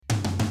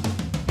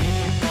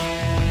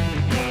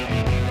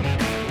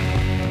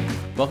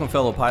Welcome,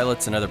 fellow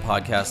pilots and other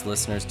podcast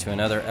listeners, to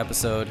another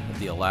episode of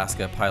the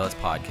Alaska Pilots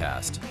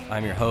Podcast.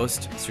 I'm your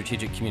host,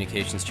 Strategic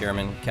Communications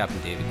Chairman, Captain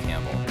David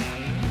Campbell.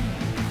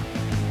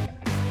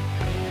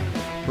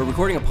 We're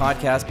recording a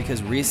podcast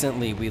because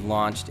recently we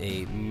launched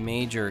a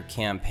major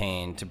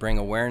campaign to bring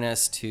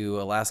awareness to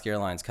Alaska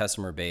Airlines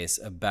customer base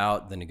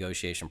about the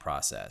negotiation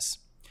process.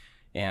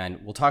 And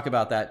we'll talk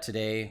about that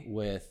today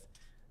with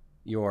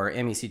your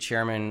MEC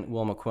Chairman,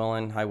 Will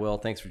McQuillan. Hi, Will.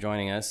 Thanks for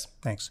joining us.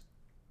 Thanks.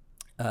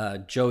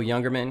 Joe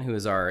Youngerman, who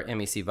is our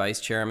MEC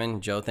Vice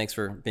Chairman. Joe, thanks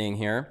for being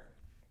here.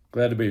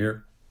 Glad to be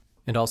here.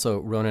 And also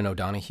Ronan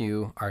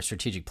O'Donohue, our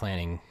Strategic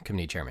Planning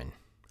Committee Chairman.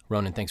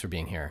 Ronan, thanks for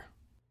being here.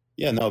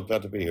 Yeah, no,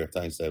 glad to be here.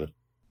 Thanks, David.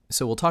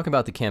 So we'll talk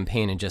about the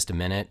campaign in just a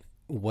minute,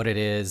 what it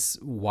is,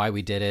 why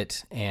we did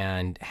it,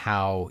 and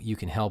how you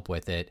can help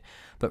with it.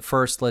 But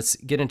first, let's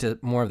get into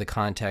more of the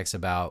context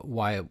about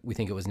why we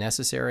think it was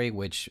necessary,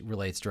 which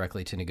relates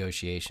directly to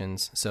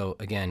negotiations. So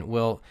again,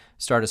 Will,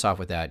 start us off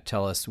with that.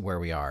 Tell us where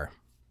we are.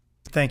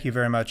 Thank you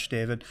very much,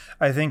 David.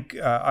 I think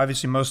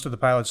obviously most of the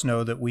pilots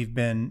know that we've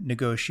been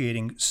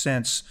negotiating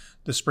since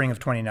the spring of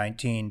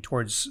 2019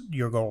 towards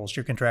your goals,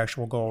 your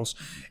contractual goals,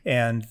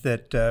 and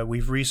that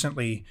we've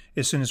recently,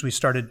 as soon as we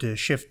started to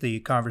shift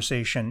the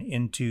conversation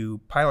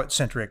into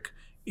pilot-centric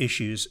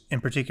issues, in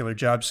particular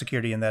job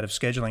security and that of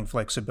scheduling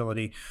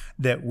flexibility,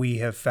 that we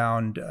have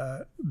found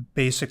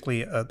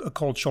basically a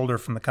cold shoulder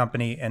from the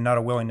company and not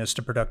a willingness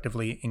to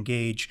productively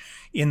engage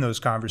in those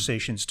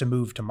conversations to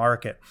move to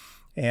market.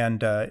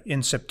 And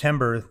in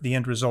September, the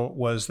end result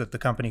was that the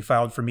company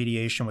filed for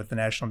mediation with the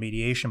National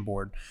Mediation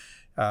Board.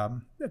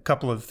 A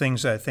couple of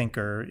things I think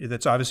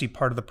that's obviously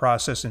part of the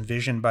process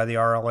envisioned by the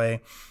RLA,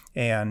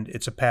 and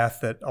it's a path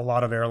that a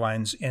lot of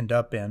airlines end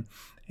up in.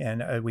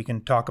 And we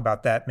can talk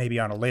about that maybe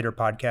on a later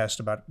podcast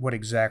about what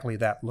exactly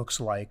that looks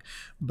like.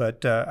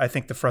 But I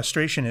think the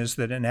frustration is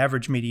that an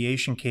average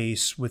mediation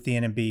case with the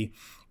NMB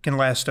can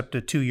last up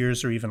to 2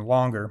 years or even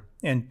longer,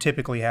 and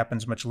typically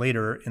happens much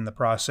later in the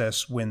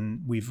process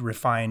when we've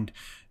refined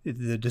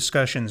the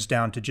discussions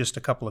down to just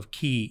a couple of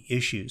key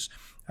issues.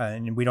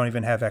 And we don't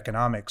even have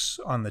economics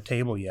on the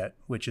table yet,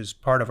 which is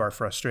part of our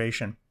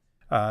frustration.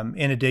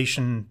 In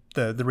addition,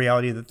 the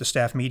reality that the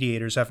staff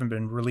mediators haven't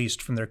been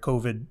released from their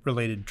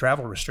COVID-related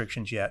travel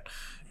restrictions yet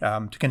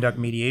to conduct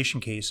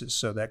mediation cases.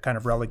 So that kind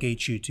of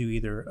relegates you to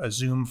either a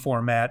Zoom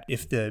format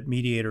if the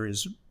mediator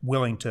is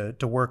willing to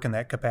work in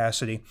that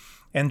capacity.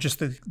 And just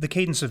the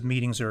cadence of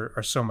meetings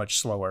are so much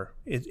slower.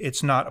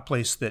 It's not a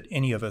place that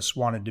any of us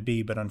wanted to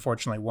be, but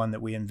unfortunately one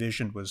that we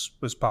envisioned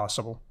was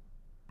possible.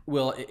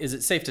 Will, is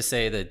it safe to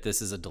say that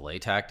this is a delay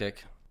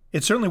tactic?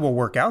 It certainly will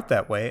work out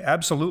that way,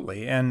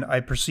 absolutely, and I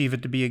perceive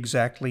it to be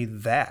exactly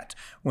that.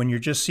 When you're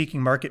just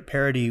seeking market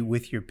parity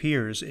with your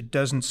peers, it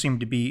doesn't seem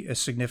to be a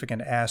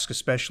significant ask,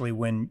 especially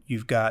when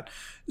you've got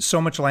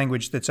so much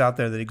language that's out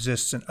there that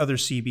exists in other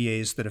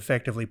CBAs that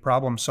effectively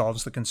problem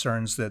solves the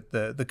concerns that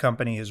the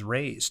company has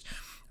raised.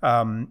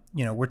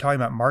 We're talking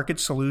about market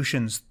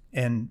solutions,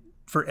 and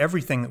for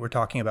everything that we're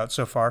talking about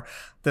so far,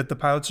 that the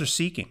pilots are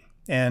seeking.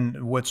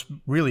 And what's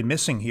really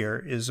missing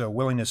here is a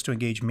willingness to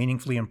engage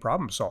meaningfully and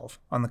problem solve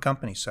on the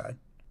company side.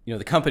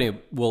 The company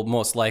will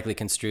most likely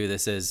construe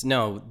this as,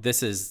 no,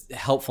 this is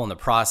helpful in the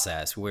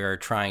process. We're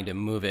trying to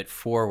move it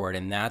forward,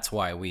 and that's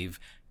why we've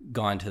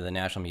gone to the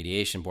National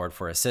Mediation Board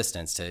for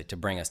assistance to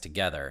bring us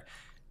together.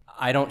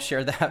 I don't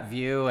share that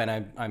view, and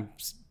I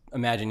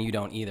imagine you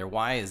don't either.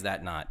 Why is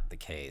that not the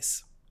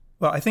case?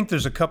 Well, I think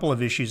there's a couple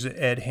of issues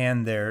at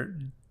hand there,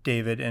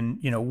 David, and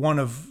one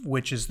of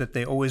which is that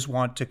they always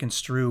want to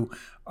construe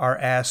our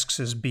asks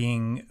as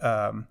being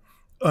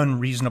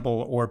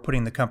unreasonable or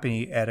putting the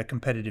company at a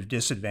competitive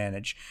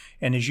disadvantage.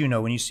 And as you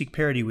know, when you seek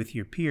parity with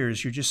your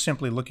peers, you're just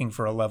simply looking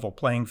for a level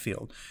playing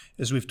field.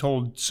 As we've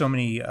told so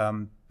many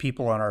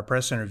people on our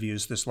press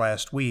interviews this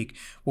last week,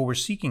 what we're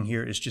seeking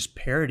here is just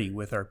parity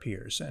with our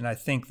peers. And I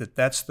think that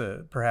that's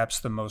perhaps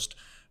the most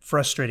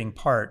frustrating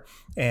part.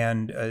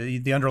 And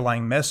the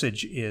underlying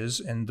message is,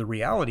 and the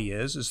reality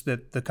is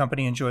that the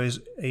company enjoys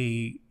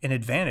a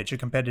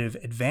competitive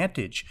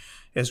advantage,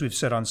 as we've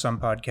said on some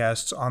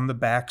podcasts, on the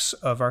backs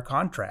of our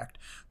contract.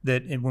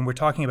 That when we're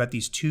talking about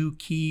these two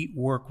key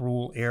work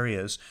rule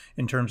areas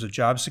in terms of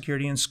job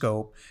security and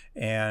scope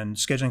and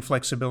scheduling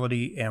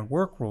flexibility and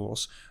work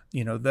rules,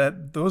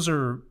 that those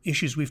are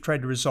issues we've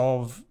tried to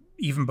resolve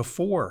even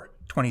before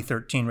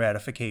 2013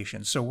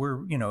 ratification. So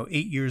we're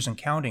 8 years and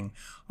counting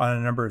on a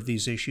number of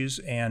these issues,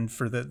 and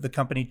for the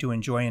company to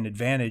enjoy an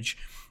advantage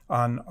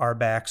on our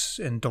backs,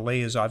 and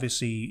delay is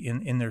obviously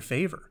in their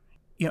favor.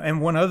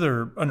 And one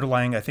other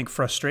underlying, I think,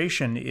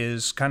 frustration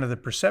is kind of the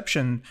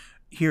perception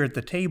here at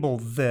the table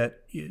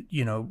that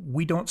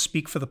we don't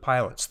speak for the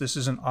pilots. This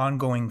is an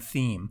ongoing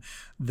theme,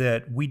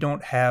 that we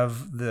don't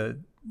have the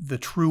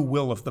true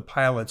will of the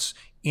pilots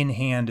in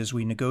hand as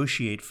we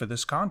negotiate for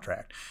this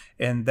contract.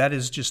 And that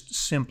is just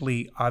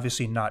simply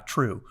obviously not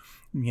true.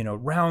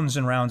 rounds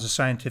and rounds of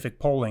scientific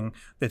polling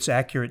that's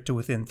accurate to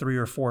within 3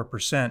 or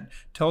 4%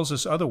 tells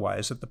us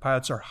otherwise, that the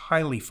pilots are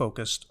highly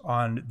focused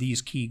on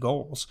these key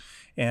goals.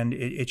 And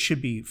it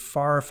should be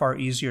far, far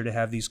easier to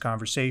have these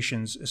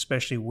conversations,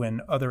 especially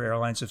when other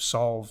airlines have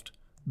solved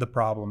the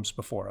problems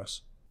before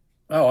us.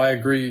 Oh, I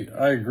agree.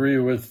 I agree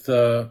with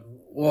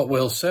what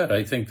Will said.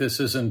 I think this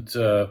isn't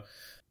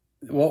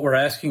what we're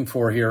asking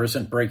for here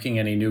isn't breaking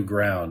any new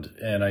ground.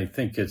 And I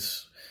think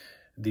it's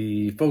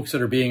the folks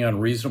that are being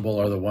unreasonable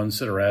are the ones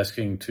that are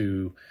asking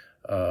to,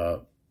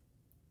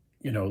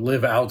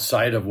 live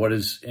outside of what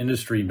is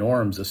industry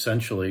norms,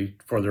 essentially,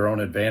 for their own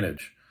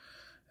advantage,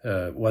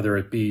 whether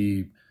it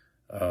be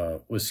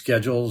with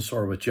schedules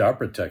or with job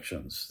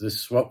protections. This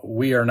is what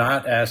we are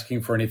not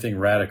asking for anything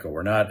radical.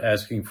 We're not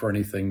asking for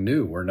anything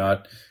new. We're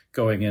not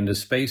going into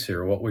space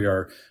here. What we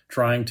are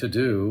trying to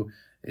do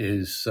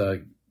is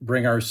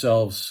bring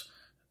ourselves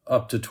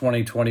up to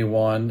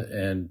 2021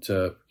 and,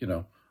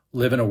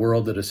 live in a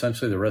world that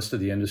essentially the rest of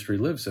the industry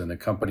lives in. The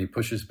company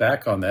pushes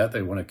back on that.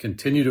 They want to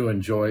continue to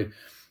enjoy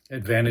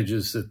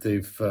advantages that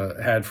they've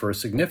had for a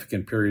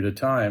significant period of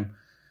time.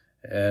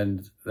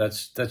 And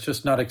that's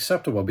just not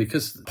acceptable,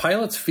 because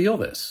pilots feel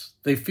this.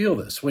 They feel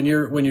this. When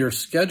your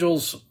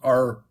schedules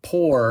are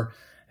poor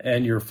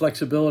and your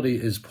flexibility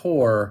is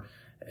poor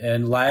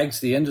and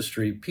lags the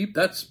industry,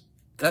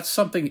 that's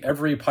something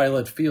every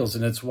pilot feels,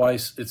 and it's why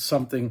it's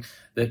something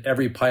that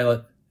every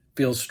pilot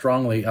feels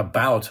strongly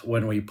about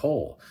when we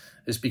poll,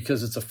 is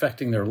because it's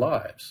affecting their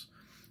lives.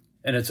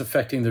 And it's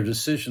affecting their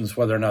decisions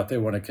whether or not they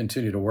want to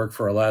continue to work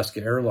for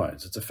Alaska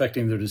Airlines. It's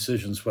affecting their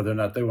decisions whether or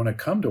not they want to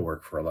come to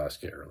work for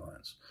Alaska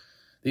Airlines.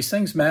 These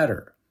things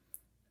matter.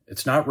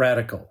 It's not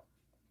radical.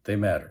 They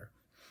matter.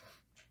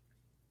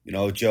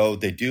 Joe,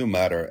 they do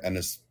matter. And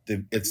it's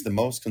the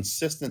most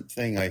consistent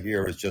thing I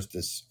hear is just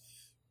this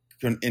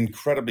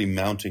incredibly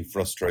mounting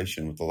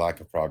frustration with the lack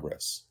of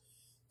progress.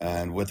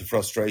 And with the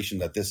frustration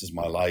that this is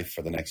my life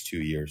for the next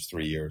 2 years,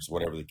 3 years,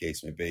 whatever the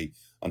case may be,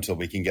 until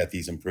we can get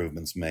these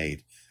improvements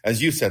made.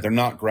 As you said, they're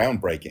not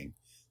groundbreaking.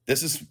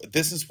 This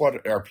is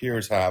what our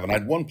peers have. And I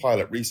had one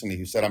pilot recently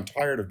who said, I'm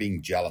tired of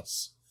being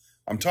jealous.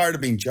 I'm tired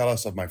of being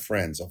jealous of my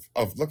friends,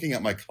 of looking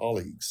at my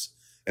colleagues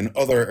in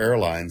other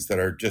airlines that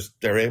are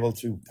they're able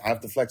to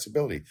have the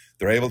flexibility.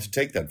 They're able to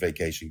take that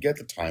vacation, get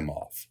the time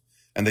off.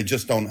 And they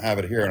just don't have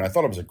it here. And I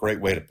thought it was a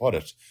great way to put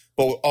it.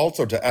 But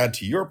also to add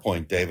to your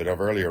point, David, of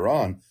earlier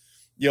on,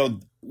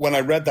 when I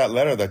read that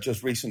letter that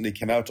just recently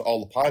came out to all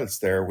the pilots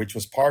there, which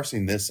was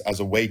parsing this as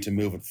a way to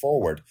move it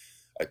forward,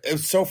 it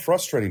was so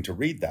frustrating to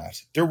read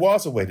that. There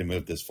was a way to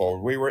move this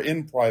forward. We were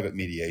in private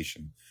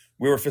mediation.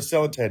 We were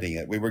facilitating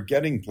it. We were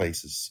getting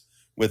places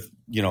with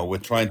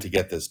trying to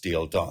get this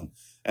deal done.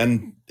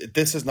 And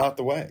this is not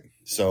the way.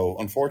 So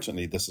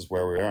unfortunately, this is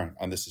where we are,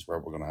 and this is where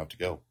we're going to have to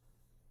go.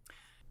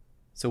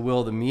 So,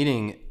 Will, the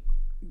meeting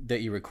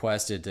that you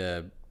requested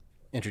to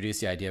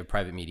introduce the idea of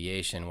private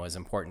mediation was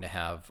important to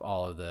have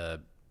all of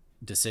the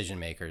decision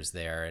makers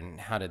there. And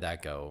how did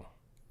that go?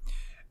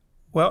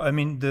 Well, I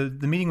mean, the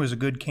meeting was a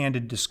good,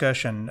 candid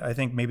discussion. I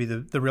think maybe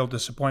the real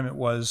disappointment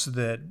was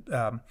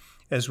that,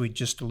 as we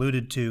just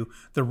alluded to,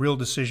 the real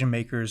decision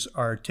makers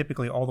are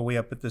typically all the way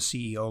up at the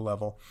CEO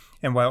level.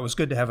 And while it was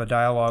good to have a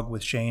dialogue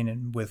with Shane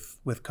and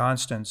with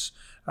Constance,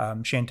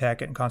 Shane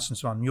Tackett and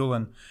Constance von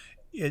Muhlen,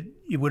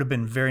 it would have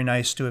been very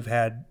nice to have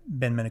had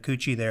Ben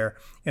Minicucci there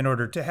in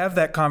order to have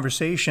that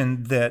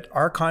conversation that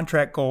our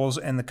contract goals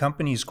and the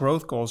company's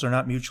growth goals are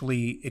not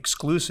mutually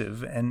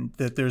exclusive, and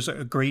that there's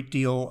a great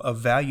deal of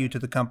value to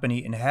the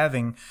company in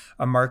having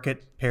a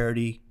market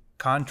parity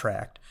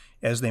contract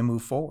as they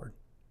move forward.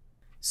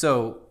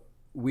 So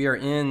we are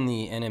in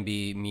the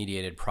NMB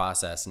mediated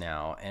process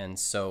now. And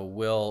so,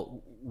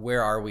 Will,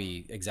 where are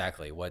we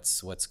exactly?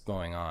 What's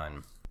going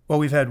on? Well,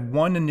 we've had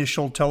one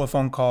initial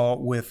telephone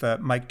call with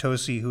Mike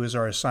Tosi, who is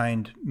our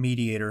assigned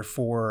mediator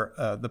for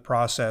the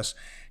process,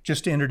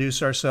 just to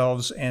introduce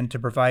ourselves and to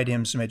provide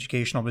him some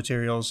educational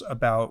materials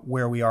about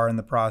where we are in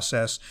the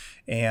process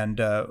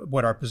and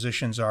what our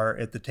positions are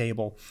at the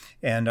table.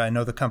 And I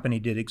know the company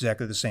did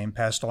exactly the same,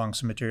 passed along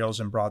some materials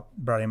and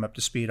brought him up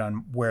to speed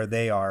on where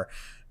they are.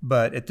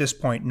 But at this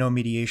point, no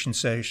mediation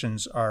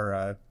sessions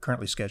are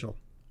currently scheduled.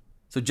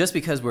 So just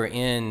because we're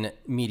in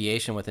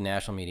mediation with the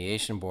National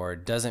Mediation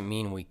Board doesn't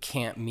mean we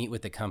can't meet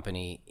with the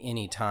company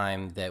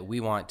anytime that we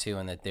want to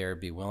and that they'd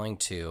be willing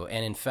to.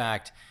 And in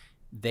fact,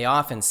 they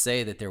often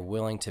say that they're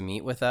willing to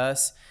meet with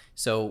us.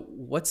 So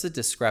what's the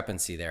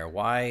discrepancy there?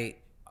 Why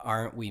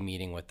aren't we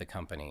meeting with the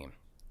company?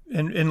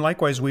 And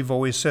likewise, we've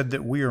always said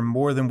that we are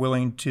more than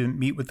willing to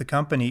meet with the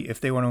company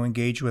if they want to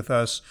engage with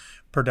us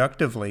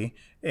productively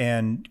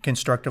and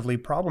constructively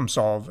problem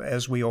solve,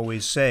 as we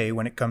always say,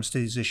 when it comes to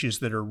these issues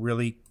that are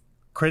really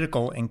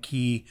critical and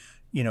key,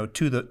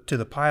 to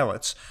the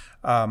pilots.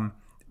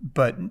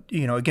 But,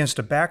 against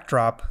a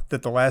backdrop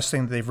that the last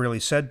thing that they've really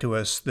said to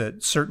us,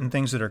 that certain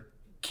things that are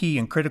key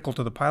and critical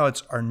to the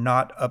pilots are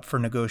not up for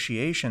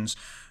negotiations,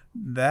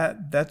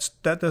 that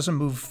doesn't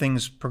move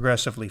things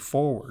progressively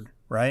forward,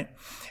 right?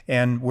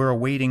 And we're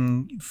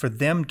awaiting for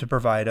them to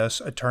provide us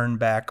a turn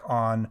back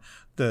on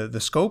the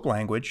scope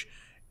language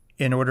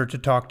in order to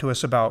talk to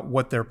us about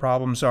what their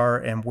problems are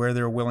and where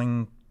they're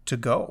willing to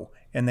go.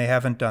 And they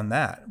haven't done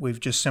that. We've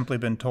just simply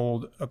been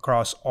told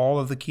across all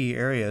of the key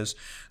areas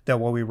that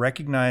while we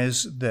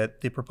recognize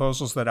that the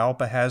proposals that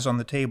ALPA has on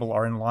the table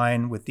are in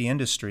line with the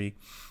industry,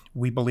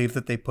 we believe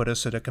that they put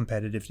us at a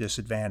competitive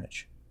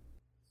disadvantage.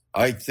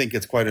 I think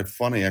it's quite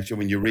funny, actually,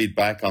 when you read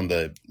back on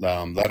the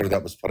letter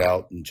that was put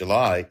out in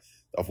July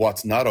of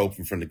what's not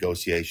open for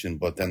negotiation,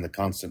 but then the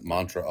constant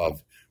mantra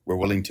of we're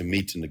willing to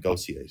meet to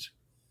negotiate.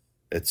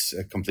 It's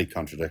a complete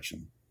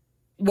contradiction.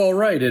 Well,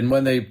 right. And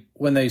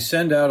when they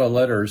send out a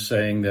letter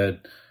saying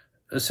that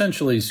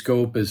essentially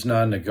scope is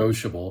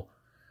non-negotiable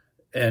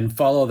and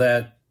follow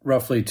that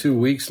roughly 2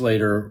 weeks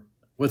later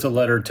with a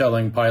letter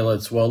telling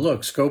pilots, well,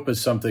 look, scope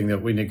is something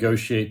that we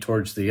negotiate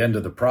towards the end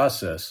of the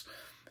process,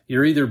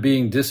 you're either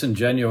being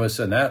disingenuous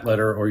in that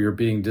letter or you're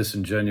being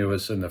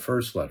disingenuous in the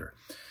first letter.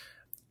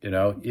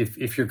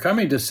 If you're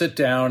coming to sit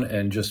down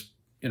and just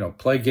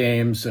play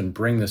games and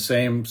bring the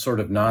same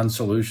sort of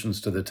non-solutions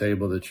to the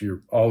table that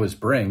you always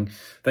bring,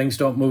 things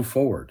don't move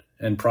forward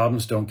and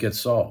problems don't get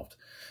solved.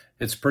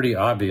 It's pretty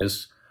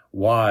obvious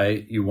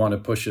why you want to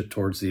push it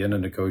towards the end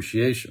of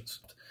negotiations.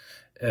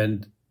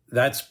 And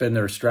that's been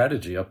their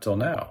strategy up till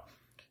now.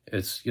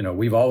 It's,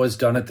 we've always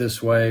done it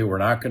this way. We're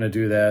not going to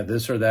do that.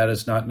 This or that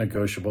is not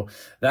negotiable.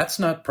 That's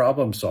not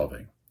problem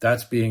solving.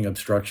 That's being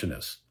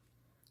obstructionist.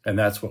 And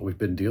that's what we've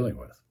been dealing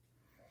with.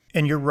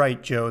 And you're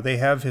right, Joe. They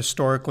have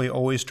historically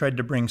always tried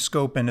to bring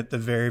scope in at the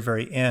very,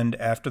 very end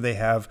after they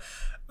have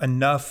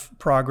enough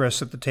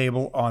progress at the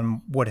table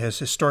on what has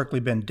historically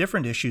been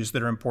different issues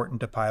that are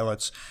important to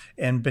pilots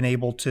and been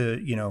able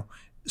to,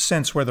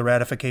 sense where the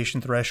ratification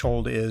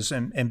threshold is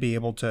and be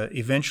able to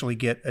eventually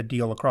get a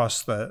deal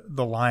across the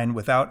line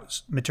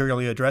without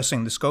materially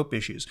addressing the scope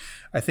issues.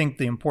 I think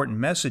the important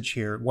message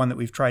here, one that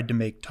we've tried to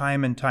make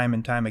time and time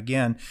and time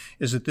again,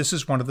 is that this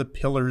is one of the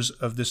pillars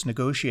of this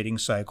negotiating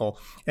cycle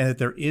and that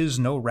there is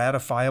no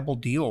ratifiable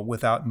deal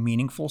without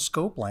meaningful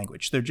scope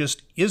language. There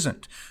just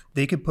isn't.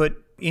 They could put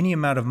any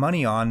amount of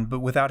money on, but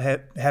without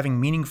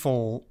having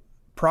meaningful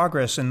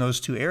progress in those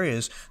two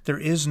areas, there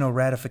is no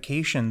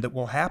ratification that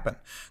will happen.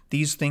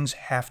 These things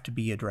have to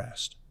be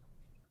addressed.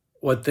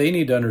 What they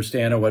need to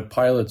understand, and what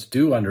pilots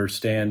do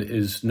understand,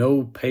 is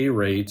no pay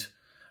rate,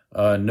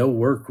 no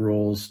work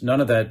rules. None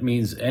of that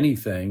means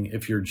anything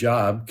if your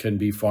job can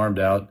be farmed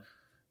out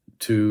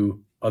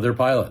to other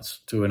pilots,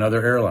 to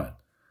another airline.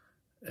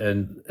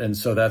 And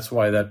so that's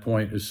why that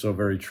point is so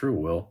very true,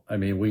 Will. I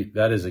mean,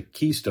 that is a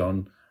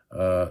keystone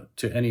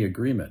to any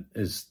agreement,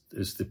 is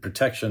the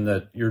protection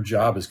that your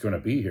job is going to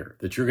be here,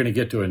 that you're going to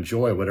get to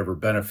enjoy whatever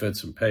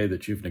benefits and pay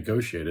that you've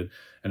negotiated,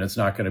 and it's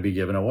not going to be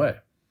given away.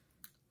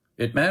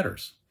 It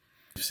matters.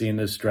 We've seen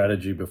this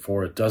strategy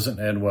before. It doesn't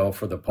end well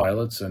for the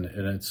pilots, and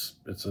it's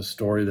a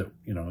story that,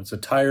 it's a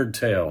tired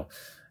tale,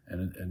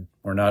 and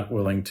we're not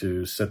willing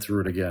to sit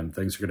through it again.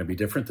 Things are going to be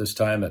different this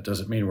time. That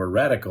doesn't mean we're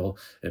radical.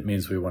 It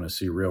means we want to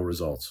see real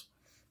results.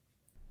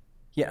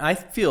 Yeah, I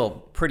feel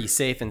pretty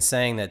safe in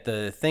saying that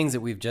the things that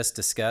we've just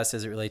discussed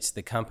as it relates to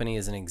the company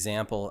is an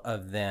example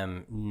of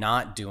them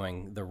not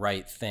doing the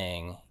right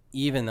thing,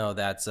 even though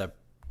that's a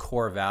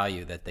core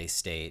value that they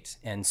state.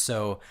 And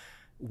so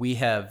we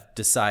have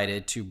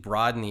decided to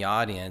broaden the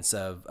audience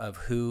of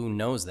who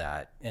knows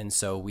that. And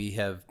so we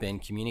have been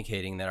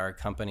communicating that our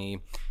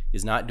company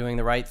is not doing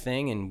the right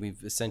thing, and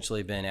we've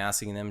essentially been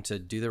asking them to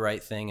do the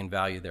right thing and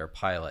value their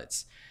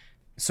pilots.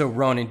 So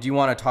Ronan, do you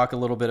want to talk a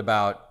little bit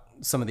about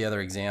some of the other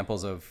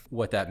examples of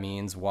what that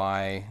means,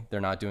 why they're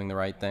not doing the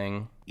right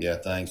thing? Yeah,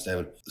 thanks,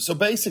 David. So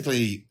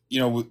basically,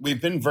 we've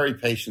been very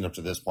patient up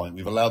to this point.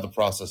 We've allowed the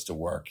process to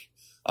work.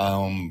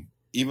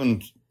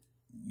 Even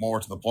more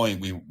to the point,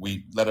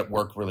 we let it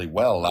work really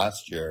well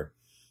last year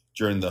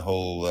during the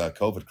whole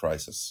COVID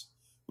crisis.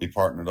 We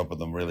partnered up with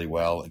them really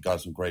well and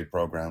got some great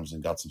programs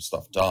and got some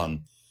stuff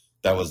done.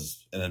 That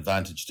was an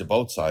advantage to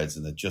both sides,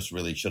 and it just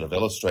really should have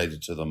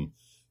illustrated to them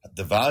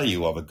the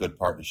value of a good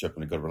partnership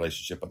and a good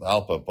relationship with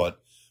ALPA. But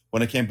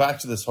when it came back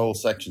to this whole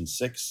Section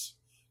 6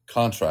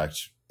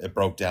 contract, it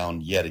broke down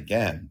yet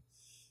again.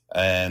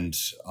 And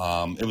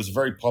it was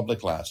very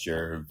public last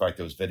year. In fact,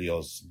 there was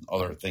videos and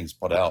other things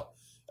put out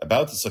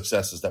about the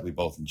successes that we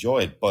both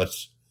enjoyed. But,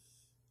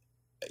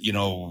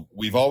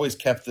 we've always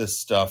kept this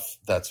stuff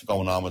that's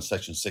going on with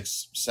Section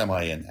 6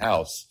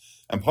 semi-in-house.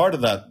 And part of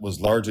that was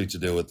largely to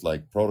do with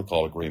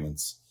protocol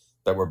agreements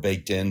that were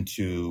baked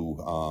into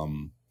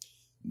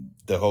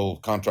the whole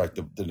contract,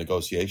 the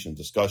negotiation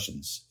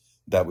discussions,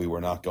 that we were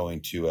not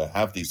going to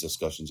have these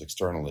discussions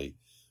externally.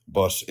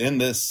 But in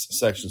this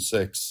Section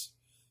 6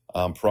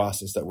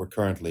 process that we're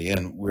currently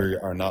in, we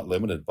are not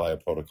limited by a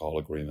protocol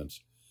agreement,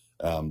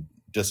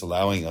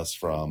 disallowing us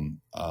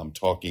from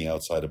talking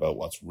outside about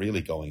what's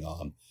really going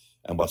on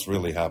and what's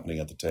really happening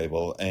at the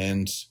table.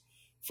 And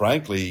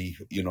frankly,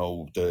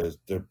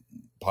 the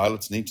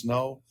pilots need to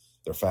know,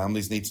 their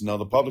families need to know,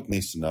 the public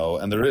needs to know,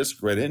 and there is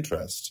great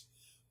interest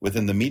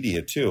within the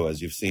media too,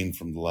 as you've seen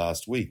from the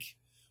last week,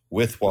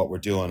 with what we're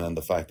doing and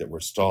the fact that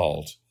we're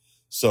stalled.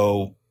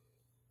 So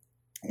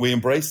we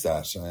embraced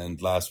that.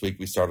 And last week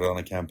we started on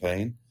a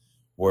campaign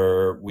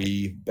where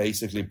we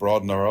basically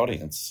broadened our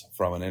audience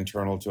from an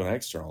internal to an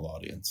external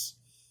audience.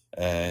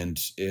 And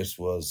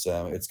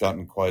it's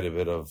gotten quite a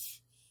bit of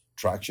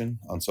traction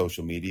on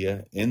social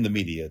media, in the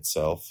media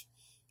itself,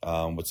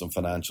 with some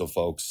financial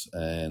folks,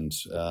 and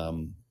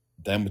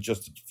then with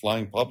just the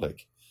flying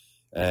public.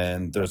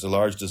 And there's a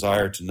large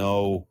desire to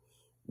know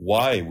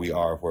why we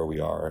are where we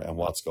are and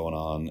what's going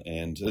on.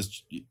 And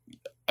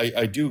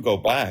I do go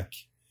back.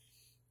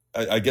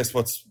 I guess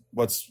what's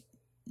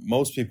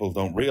most people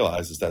don't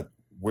realize is that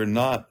we're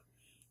not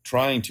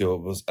trying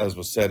to, as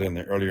was said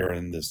earlier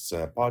in this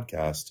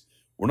podcast,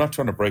 we're not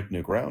trying to break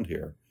new ground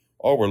here.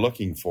 All we're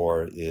looking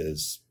for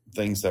is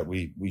things that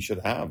we should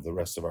have, the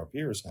rest of our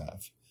peers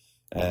have.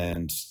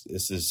 And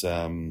this is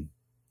we're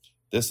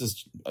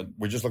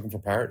just looking for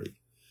parity,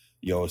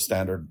 a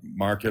standard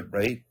market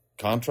rate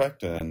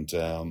contract, and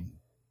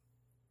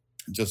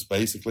just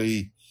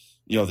basically,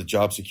 the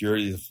job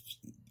security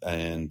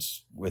and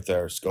with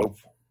our scope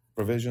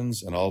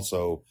provisions, and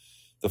also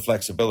the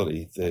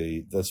flexibility,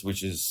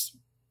 which is,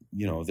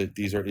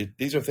 these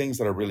are things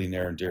that are really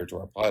near and dear to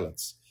our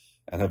pilots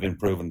and have been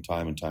proven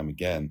time and time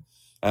again.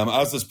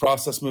 As this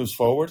process moves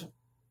forward,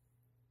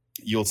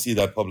 you'll see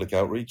that public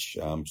outreach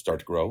start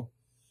to grow,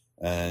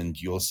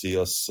 and you'll see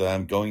us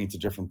going into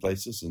different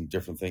places and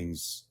different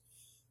things,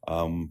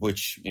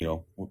 which,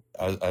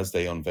 as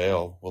they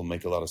unveil, will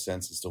make a lot of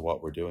sense as to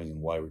what we're doing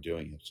and why we're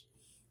doing it.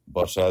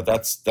 But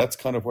that's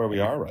kind of where we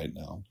are right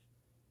now.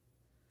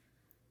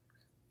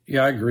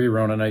 Yeah, I agree,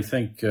 Ronan. I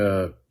think,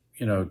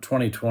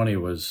 2020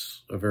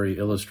 was a very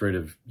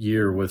illustrative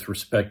year with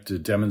respect to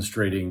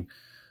demonstrating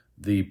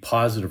the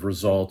positive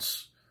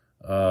results,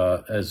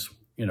 as,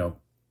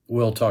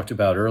 Will talked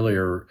about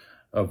earlier,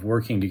 of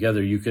working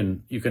together. You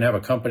can have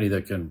a company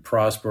that can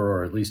prosper,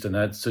 or at least in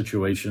that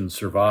situation,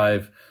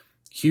 survive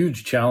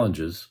huge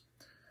challenges,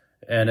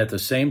 and at the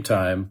same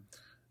time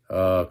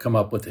come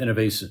up with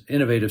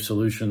innovative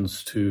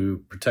solutions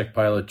to protect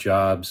pilot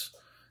jobs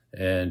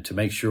and to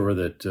make sure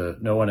that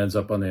no one ends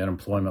up on the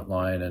unemployment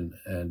line.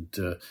 And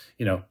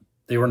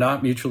they were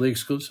not mutually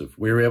exclusive.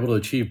 We were able to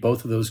achieve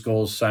both of those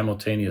goals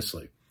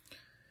simultaneously.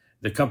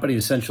 The company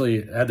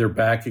essentially had their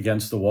back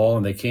against the wall,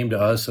 and they came to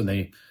us, and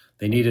they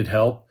needed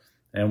help,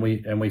 and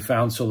we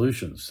found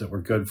solutions that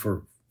were good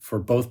for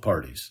both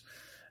parties.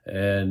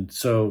 And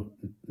so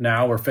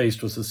now we're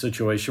faced with a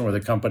situation where the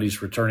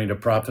company's returning to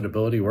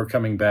profitability. We're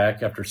coming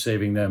back after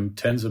saving them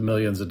tens of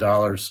millions of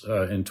dollars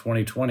in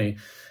 2020,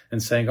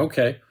 and saying,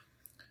 okay,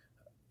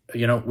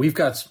 we've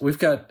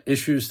got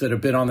issues that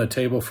have been on the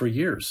table for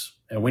years,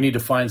 and we need to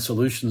find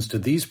solutions to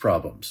these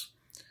problems.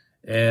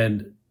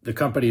 And the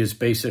company is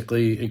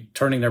basically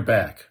turning their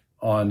back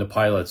on the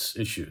pilots'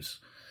 issues.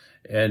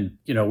 And,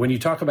 when you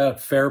talk about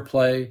fair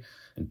play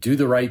and do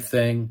the right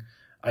thing,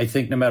 I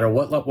think no matter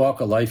what walk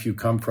of life you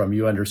come from,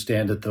 you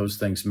understand that those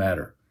things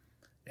matter.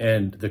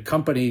 And the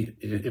company,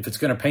 if it's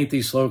going to paint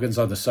these slogans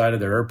on the side of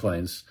their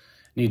airplanes,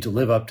 need to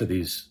live up to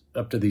these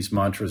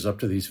mantras, up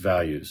to these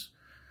values.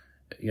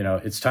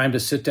 It's time to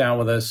sit down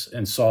with us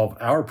and solve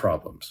our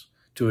problems,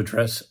 to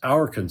address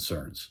our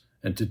concerns,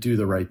 and to do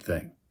the right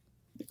thing.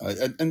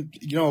 And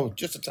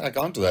just to tack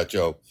onto that,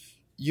 Joe,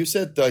 you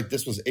said like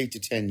this was 8 to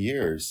 10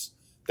 years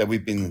that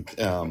we've been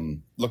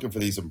looking for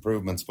these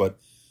improvements. But,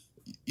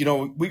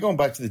 we going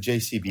back to the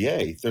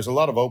JCBA, there's a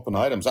lot of open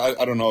items.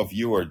 I don't know if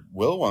you or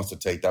Will wants to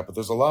take that, but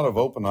there's a lot of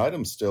open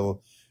items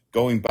still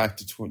going back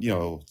to,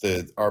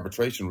 the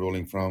arbitration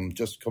ruling from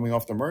just coming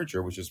off the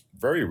merger, which is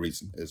very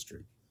recent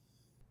history.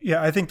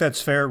 Yeah, I think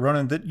that's fair,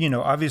 Ronan. That,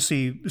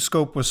 obviously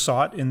scope was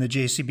sought in the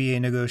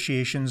JCBA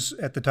negotiations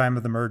at the time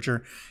of the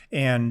merger,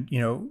 and,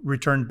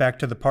 returned back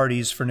to the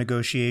parties for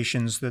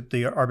negotiations that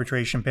the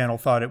arbitration panel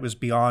thought it was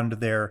beyond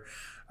their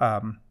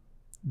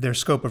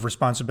scope of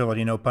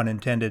responsibility, no pun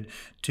intended,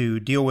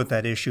 to deal with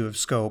that issue of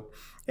scope.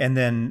 And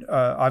then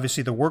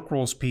obviously the work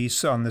rules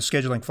piece on the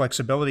scheduling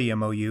flexibility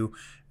MOU,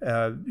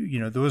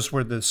 those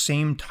were the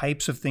same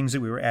types of things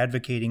that we were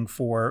advocating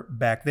for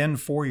back then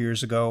 4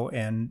 years ago,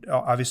 and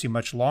obviously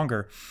much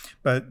longer.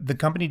 But the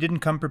company didn't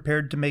come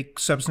prepared to make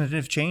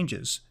substantive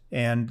changes.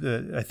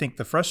 And I think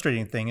the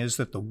frustrating thing is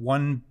that the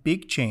one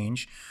big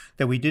change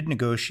that we did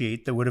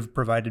negotiate that would have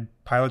provided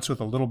pilots with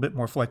a little bit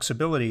more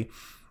flexibility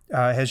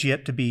has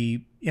yet to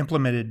be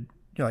implemented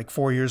like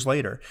 4 years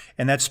later.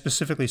 And that's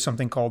specifically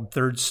something called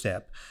third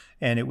step.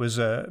 And it was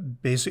a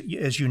basic,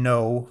 as you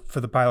know,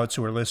 for the pilots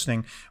who are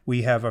listening,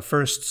 we have a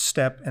first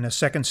step and a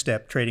second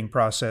step trading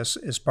process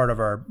as part of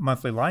our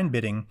monthly line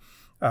bidding.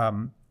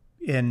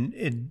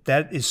 And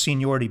that is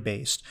seniority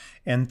based.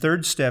 And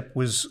third step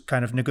was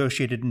kind of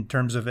negotiated in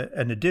terms of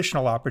an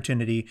additional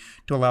opportunity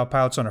to allow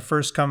pilots on a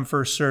first come,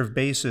 first serve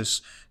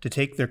basis to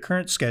take their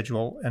current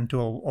schedule and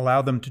to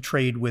allow them to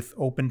trade with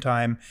open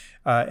time.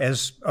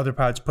 As other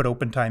pilots put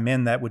open time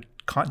in, that would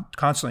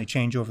constantly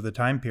change over the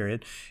time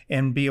period,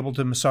 and be able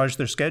to massage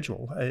their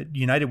schedule. At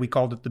United, we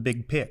called it the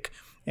big pick.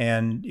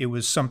 And it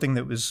was something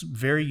that was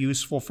very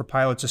useful for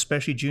pilots,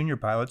 especially junior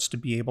pilots, to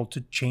be able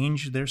to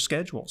change their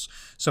schedules,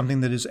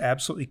 something that is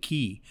absolutely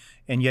key.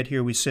 And yet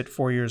here we sit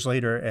 4 years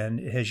later, and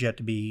it has yet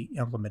to be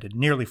implemented,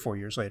 nearly 4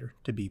 years later,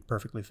 to be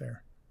perfectly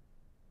fair.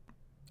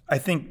 I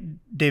think,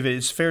 David,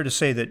 it's fair to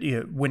say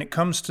that when it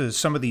comes to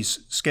some of these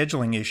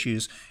scheduling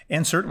issues,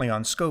 and certainly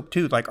on scope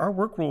too, like our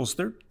work rules,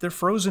 they're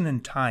frozen in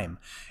time,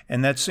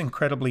 and that's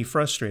incredibly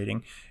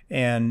frustrating.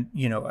 And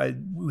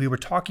we were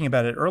talking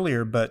about it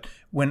earlier, but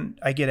when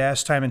I get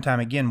asked time and time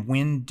again,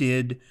 when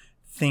did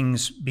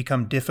things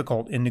become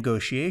difficult in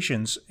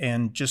negotiations?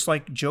 And just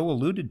like Joe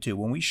alluded to,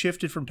 when we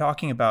shifted from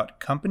talking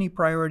about company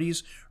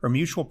priorities or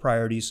mutual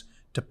priorities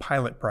to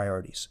pilot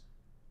priorities.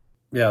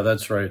 Yeah,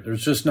 that's right.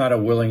 There's just not a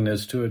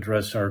willingness to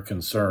address our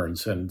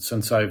concerns. And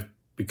since I've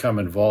become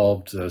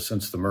involved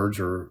since the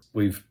merger,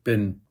 we've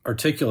been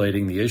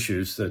articulating the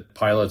issues that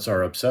pilots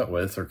are upset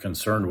with or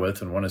concerned with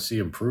and want to see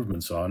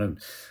improvements on.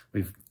 And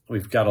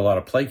we've got a lot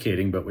of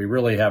placating, but we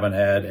really haven't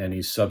had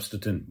any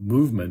substantive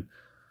movement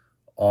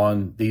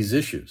on these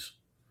issues.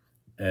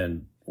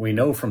 And we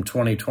know from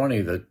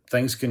 2020 that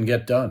things can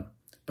get done,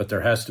 but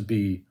there has to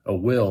be a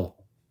will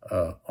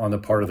on the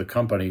part of the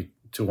company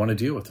to want to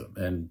deal with them.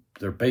 And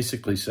they're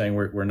basically saying,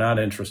 we're not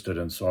interested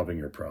in solving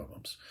your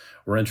problems.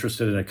 We're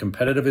interested in a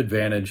competitive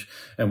advantage,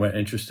 and we're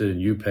interested in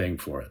you paying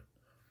for it.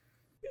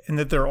 And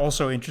that they're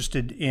also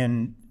interested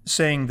in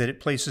saying that it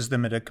places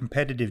them at a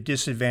competitive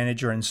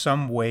disadvantage or in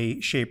some way,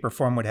 shape, or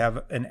form would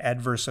have an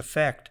adverse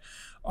effect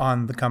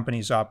on the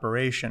company's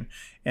operation.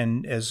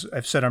 And as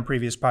I've said on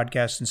previous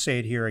podcasts and say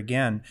it here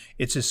again,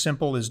 it's as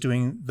simple as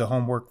doing the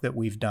homework that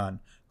we've done.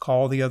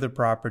 Call the other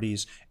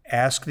properties,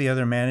 ask the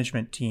other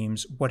management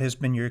teams, what has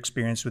been your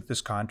experience with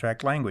this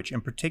contract language? In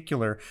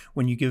particular,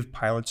 when you give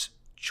pilots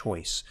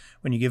choice,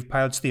 when you give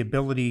pilots the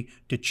ability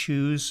to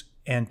choose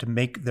and to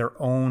make their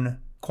own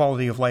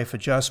quality of life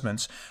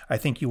adjustments, I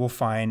think you will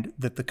find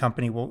that the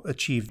company will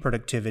achieve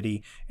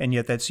productivity. And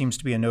yet that seems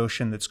to be a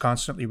notion that's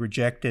constantly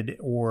rejected,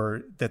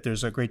 or that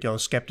there's a great deal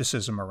of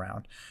skepticism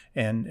around.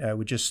 And I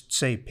would just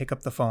say, pick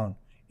up the phone.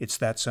 It's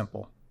that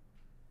simple.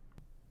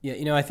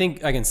 Yeah, I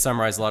think I can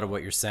summarize a lot of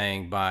what you're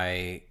saying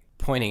by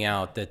pointing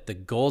out that the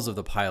goals of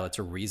the pilots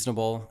are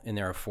reasonable and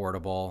they're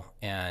affordable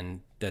and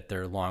that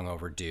they're long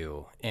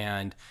overdue.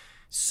 And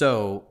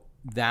so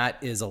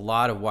that is a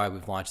lot of why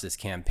we've launched this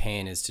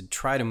campaign, is to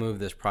try to move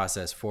this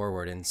process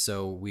forward. And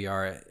so we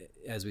are,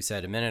 as we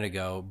said a minute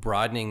ago,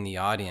 broadening the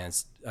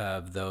audience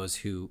of those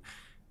who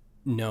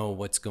know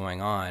what's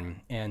going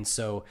on. And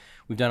so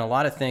we've done a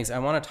lot of things. I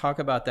want to talk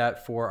about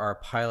that for our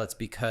pilots,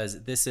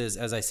 because this is,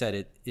 as I said,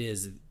 it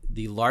is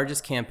the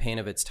largest campaign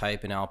of its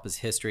type in ALPA's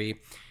history.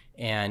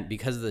 And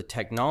because of the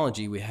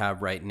technology we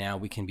have right now,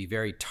 we can be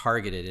very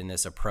targeted in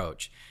this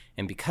approach.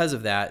 And because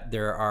of that,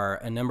 there are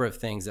a number of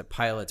things that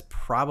pilots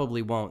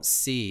probably won't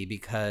see,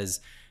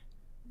 because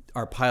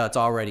our pilots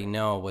already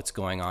know what's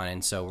going on.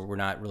 And so we're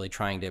not really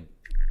trying to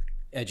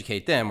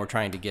educate them. We're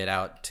trying to get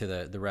out to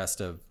the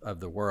rest of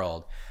the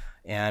world.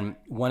 And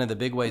one of the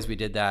big ways we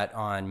did that,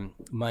 on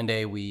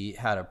Monday, we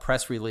had a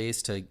press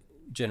release to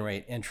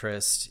generate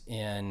interest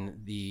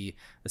in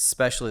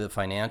especially the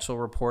financial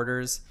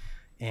reporters.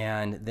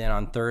 And then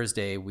on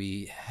Thursday,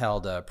 we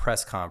held a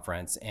press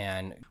conference,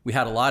 and we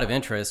had a lot of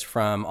interest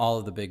from all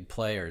of the big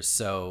players.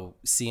 So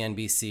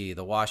CNBC,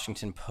 the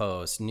Washington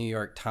Post, New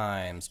York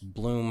Times,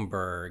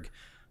 Bloomberg,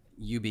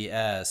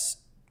 UBS,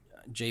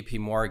 JP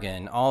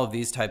Morgan, all of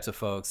these types of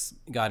folks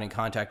got in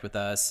contact with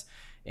us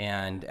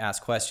and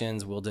asked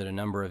questions. We'll did a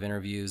number of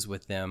interviews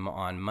with them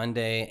on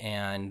Monday,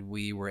 and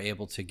we were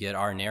able to get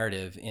our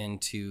narrative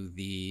into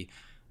the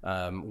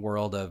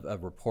world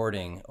of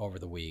reporting over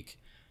the week.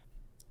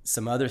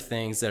 Some other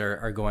things that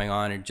are going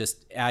on are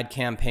just ad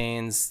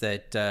campaigns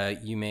that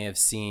you may have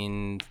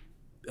seen,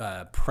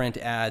 print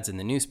ads in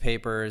the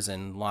newspapers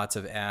and lots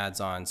of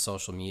ads on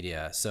social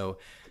media. So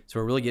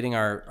we're really getting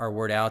our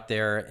word out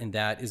there, and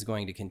that is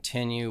going to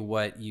continue.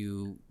 What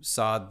you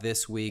saw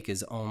this week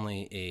is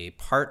only a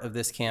part of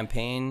this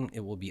campaign. It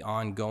will be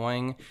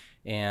ongoing,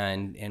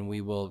 and we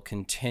will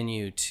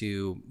continue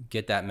to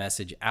get that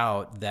message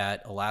out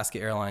that Alaska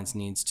Airlines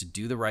needs to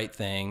do the right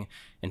thing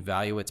and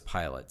value its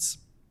pilots.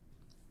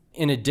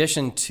 In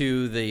addition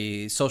to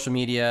the social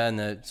media and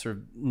the sort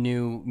of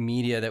new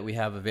media that we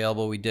have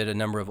available, we did a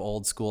number of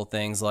old school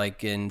things.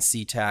 Like in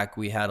SeaTac,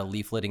 we had a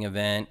leafleting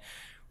event.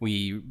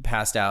 We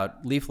passed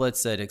out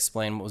leaflets that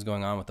explained what was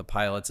going on with the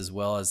pilots, as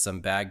well as some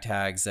bag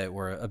tags that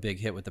were a big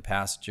hit with the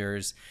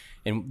passengers.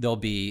 And there'll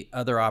be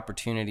other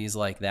opportunities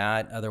like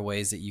that, other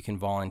ways that you can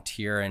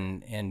volunteer.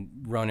 And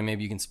Ronan,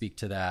 maybe you can speak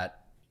to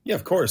that. Yeah,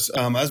 of course.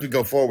 As we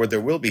go forward,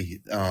 there will be,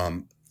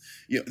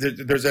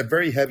 there's a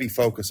very heavy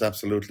focus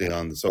absolutely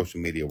on the social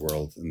media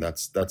world, and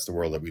that's the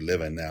world that we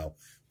live in now.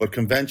 But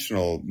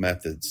conventional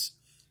methods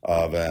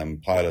of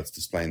pilots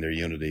displaying their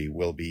unity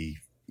will be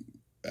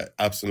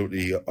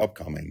absolutely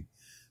upcoming.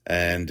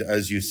 And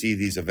as you see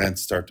these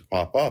events start to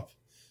pop up,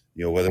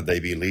 whether they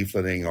be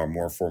leafleting or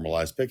more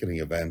formalized picketing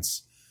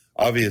events,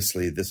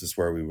 obviously this is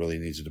where we really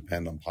need to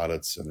depend on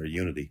pilots and their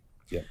unity.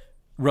 Yeah.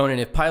 Ronan,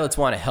 if pilots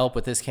want to help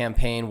with this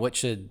campaign, what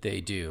should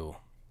they do?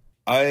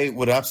 I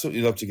would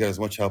absolutely love to get as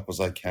much help as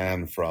I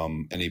can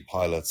from any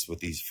pilots with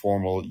these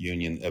formal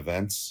union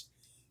events.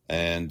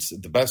 And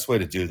the best way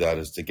to do that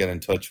is to get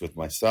in touch with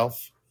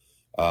myself,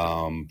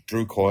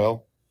 Drew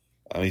Coyle,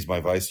 he's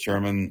my vice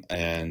chairman,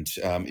 and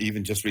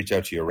even just reach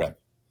out to your rep.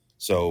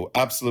 So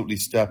absolutely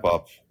step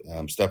up,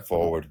 step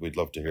forward. We'd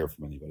love to hear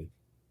from anybody.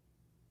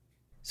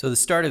 So the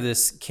start of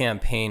this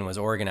campaign was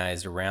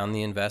organized around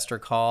the investor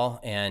call.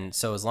 And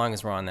so as long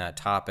as we're on that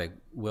topic,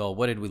 Will,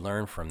 what did we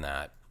learn from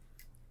that?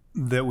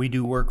 That we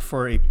do work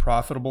for a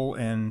profitable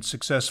and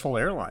successful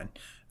airline.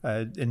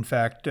 In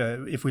fact,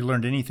 if we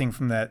learned anything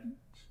from that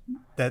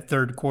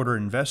third quarter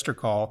investor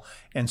call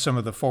and some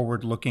of the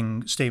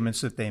forward-looking statements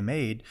that they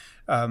made,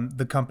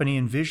 the company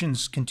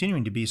envisions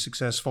continuing to be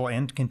successful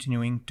and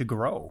continuing to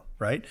grow,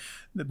 right?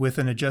 With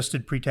an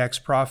adjusted pre-tax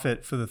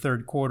profit for the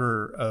third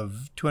quarter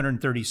of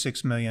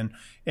 $236 million.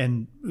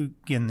 And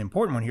again, the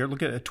important one here,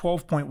 look at a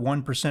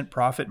 12.1%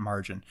 profit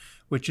margin,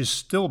 which is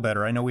still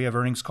better. I know we have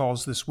earnings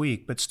calls this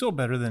week, but still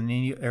better than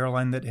any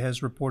airline that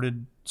has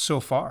reported so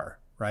far,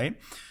 right?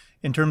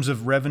 In terms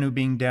of revenue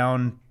being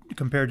down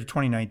compared to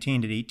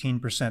 2019 at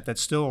 18%, that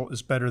still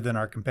is better than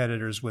our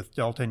competitors with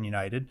Delta and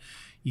United.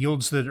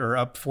 Yields that are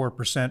up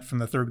 4% from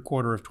the third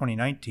quarter of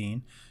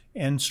 2019,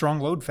 and strong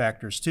load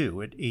factors too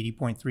at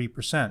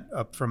 80.3%,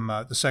 up from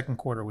the second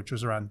quarter, which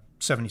was around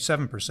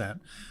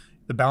 77%.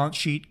 The balance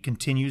sheet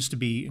continues to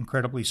be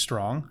incredibly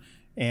strong,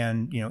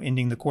 and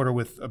ending the quarter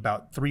with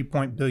about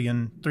 $3.2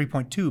 billion,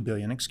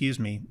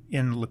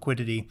 in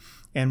liquidity,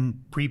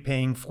 and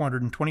prepaying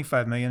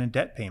 $425 million in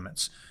debt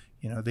payments.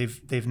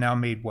 They've now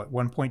made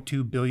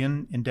 $1.2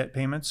 billion in debt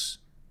payments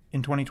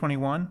in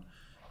 2021,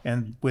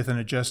 and with an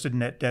adjusted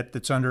net debt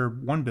that's under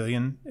 $1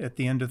 billion at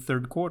the end of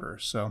third quarter.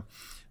 So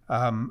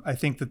I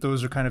think that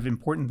those are kind of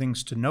important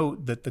things to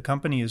note, that the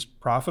company is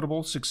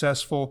profitable,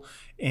 successful,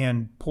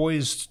 and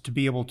poised to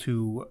be able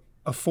to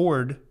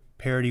afford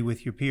parity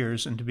with your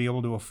peers and to be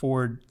able to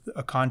afford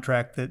a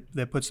contract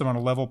that puts them on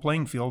a level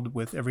playing field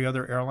with every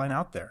other airline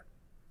out there.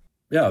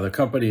 Yeah, the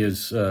company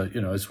is,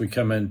 as we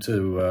come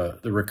into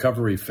the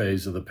recovery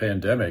phase of the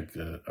pandemic,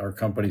 our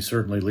company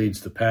certainly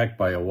leads the pack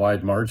by a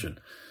wide margin.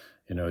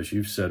 As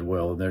you've said,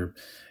 Will,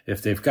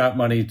 if they've got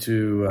money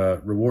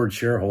to reward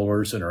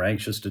shareholders and are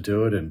anxious to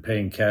do it and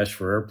paying cash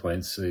for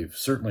airplanes, they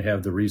certainly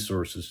have the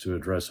resources to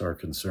address our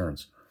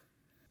concerns.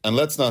 And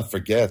let's not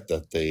forget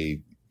that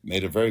they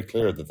made it very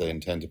clear that they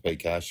intend to pay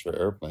cash for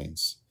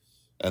airplanes.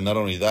 And not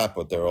only that,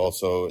 but they're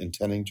also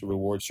intending to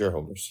reward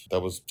shareholders.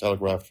 That was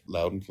telegraphed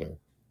loud and clear.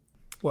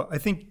 Well, I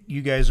think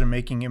you guys are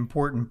making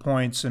important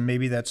points, and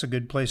maybe that's a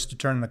good place to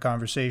turn the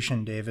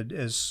conversation, David,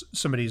 as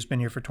somebody who's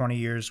been here for 20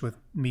 years with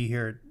me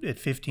here at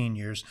 15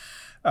 years.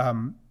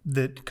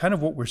 That kind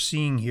of what we're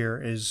seeing here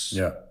is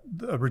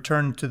a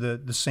return to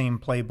the same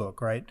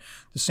playbook, right?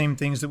 The same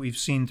things that we've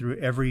seen through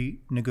every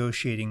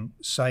negotiating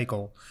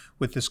cycle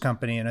with this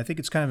company. And I think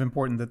it's kind of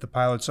important that the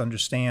pilots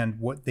understand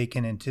what they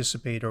can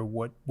anticipate, or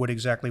what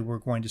exactly we're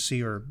going to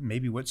see, or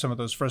maybe what some of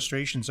those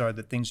frustrations are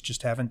that things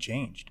just haven't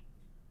changed.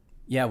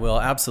 Yeah, well,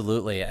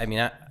 absolutely. I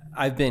mean,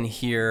 I've been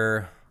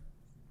here,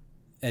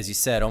 as you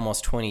said,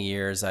 almost 20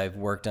 years. I've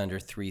worked under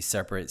 3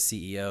 separate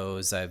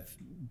CEOs. I've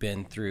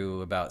been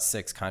through about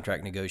 6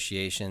 contract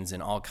negotiations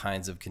in all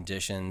kinds of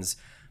conditions,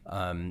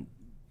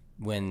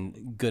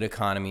 when good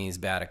economies,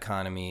 bad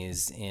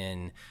economies,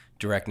 in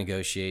direct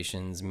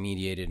negotiations,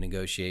 mediated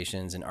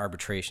negotiations, and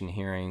arbitration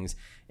hearings.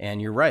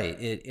 And you're right.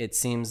 It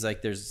seems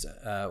like there's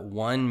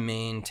one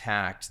main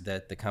tact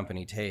that the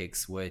company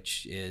takes,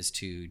 which is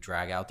to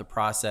drag out the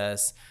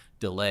process,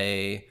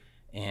 delay,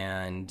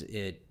 and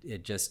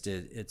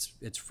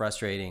it's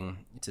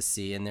frustrating to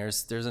see. And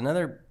there's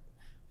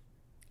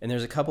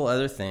a couple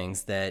other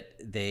things that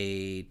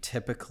they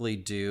typically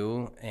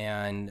do,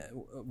 and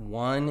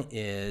one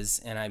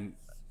is,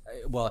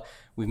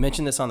 we've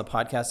mentioned this on the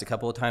podcast a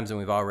couple of times and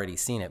we've already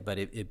seen it, but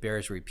it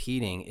bears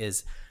repeating,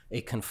 is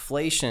a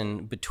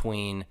conflation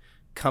between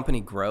company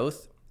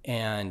growth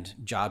and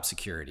job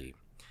security.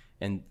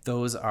 And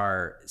those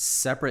are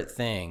separate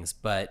things,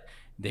 but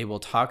they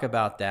will talk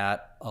about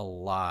that a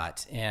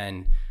lot.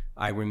 And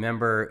I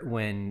remember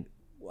when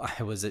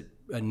I was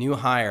a new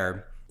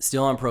hire,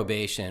 still on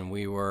probation,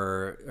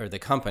 the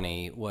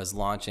company was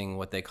launching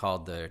what they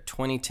called the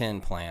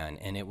 2010 plan,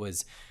 and it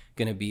was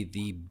going to be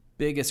the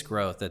biggest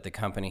growth that the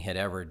company had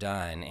ever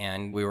done.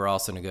 And we were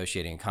also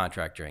negotiating a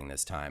contract during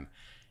this time.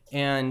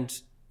 And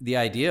the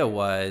idea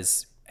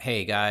was,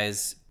 hey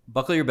guys,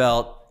 buckle your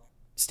belt,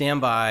 stand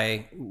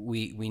by.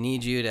 We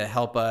need you to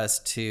help us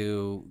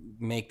to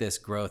make this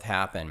growth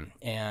happen.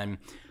 And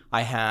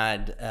I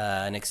had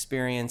an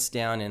experience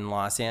down in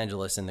Los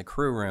Angeles in the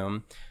crew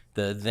room.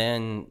 The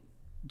then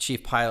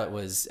chief pilot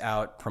was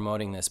out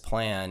promoting this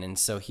plan, and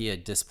so he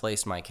had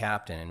displaced my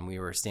captain, and we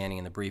were standing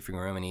in the briefing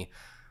room, and he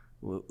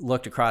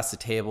looked across the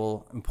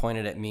table and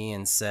pointed at me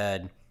and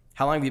said,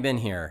 "How long have you been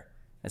here?"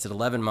 I said,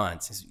 11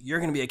 months. He said, "You're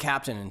going to be a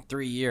captain in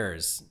 3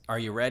 years. Are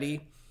you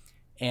ready?"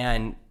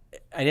 And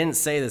I didn't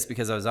say this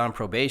because I was on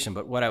probation,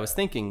 but what I was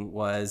thinking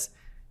was,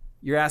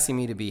 you're asking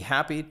me to be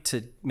happy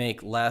to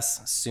make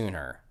less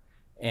sooner.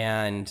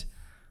 And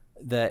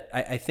that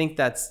I think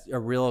that's a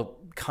real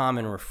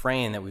common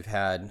refrain that we've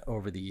had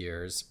over the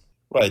years.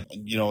 Right.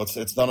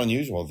 It's not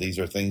unusual. These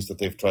are things that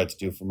they've tried to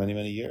do for many,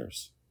 many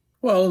years.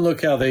 Well,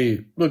 look how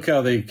they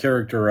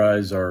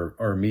characterize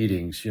our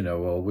meetings.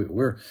 Well,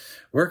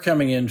 we're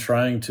coming in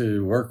trying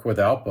to work with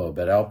Alpa,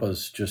 but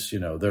Alpa's just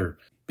they're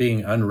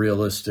being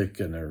unrealistic,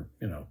 and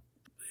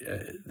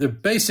they're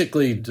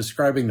basically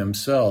describing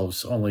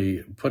themselves,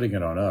 only putting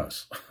it on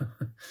us.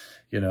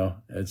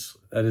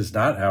 That is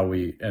not how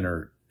we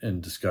enter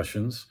in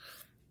discussions,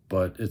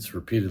 but it's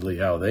repeatedly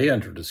how they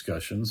enter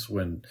discussions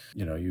when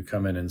you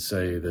come in and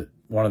say that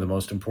one of the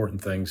most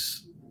important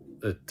things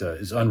that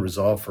is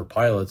unresolved for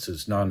pilots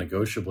is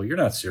non-negotiable. You're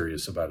not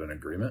serious about an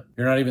agreement.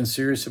 You're not even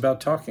serious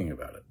about talking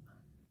about it.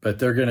 But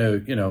they're going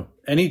to,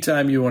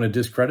 anytime you want to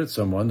discredit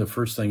someone, the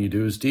first thing you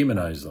do is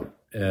demonize them.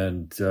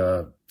 And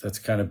that's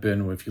kind of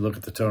been, if you look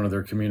at the tone of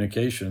their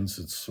communications,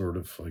 it's sort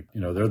of like,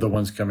 they're the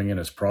ones coming in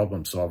as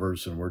problem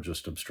solvers and we're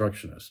just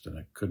obstructionists. And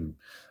it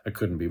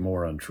couldn't be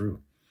more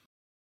untrue.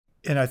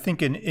 And I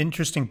think an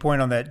interesting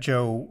point on that,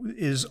 Joe,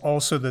 is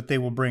also that they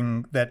will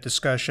bring that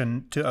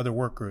discussion to other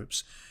work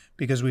groups,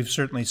 because we've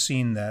certainly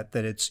seen that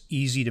it's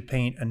easy to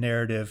paint a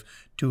narrative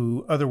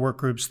to other work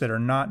groups that are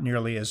not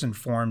nearly as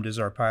informed as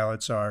our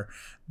pilots are,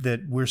 that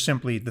we're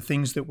simply, the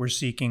things that we're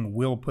seeking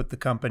will put the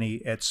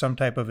company at some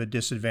type of a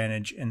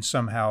disadvantage and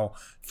somehow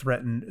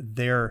threaten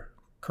their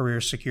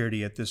career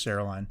security at this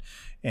airline.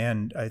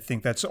 And I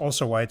think that's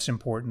also why it's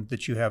important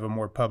that you have a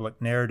more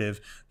public narrative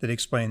that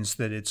explains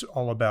that it's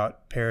all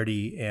about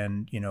parity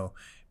and,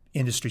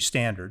 industry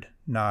standard,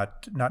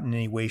 not in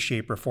any way,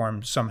 shape, or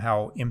form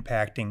somehow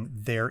impacting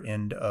their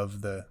end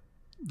of the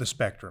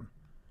spectrum.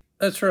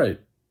 That's right.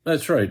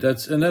 That's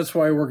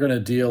why we're going to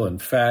deal in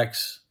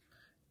facts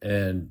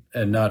and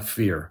not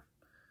fear.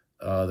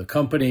 The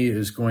company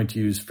is going to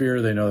use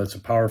fear. They know that's a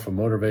powerful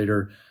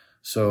motivator.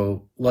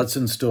 So let's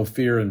instill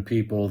fear in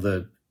people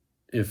that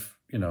if,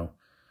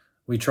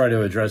 we try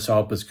to address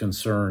Alpa's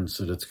concerns,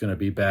 that it's going to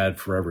be bad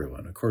for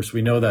everyone. Of course,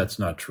 we know that's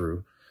not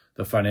true.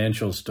 The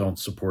financials don't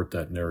support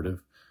that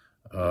narrative.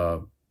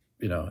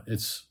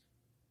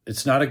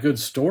 It's not a good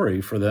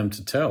story for them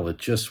to tell. It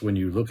just, when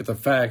you look at the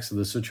facts of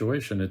the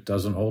situation, it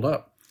doesn't hold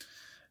up.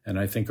 And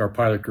I think our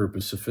pilot group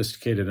is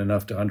sophisticated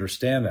enough to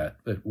understand that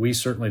we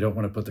certainly don't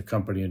want to put the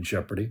company in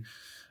jeopardy.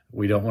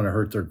 We don't want to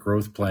hurt their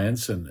growth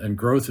plans. And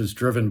growth is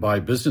driven by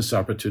business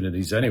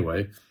opportunities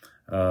anyway,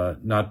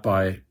 not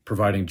by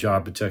providing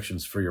job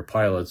protections for your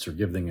pilots or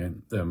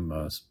giving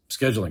them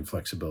scheduling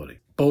flexibility.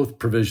 Both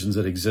provisions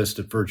that exist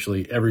at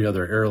virtually every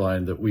other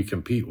airline that we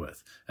compete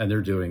with, and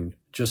they're doing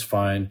just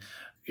fine.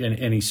 And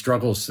any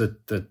struggles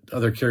that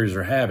other carriers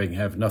are having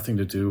have nothing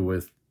to do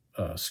with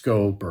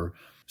scope or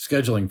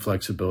scheduling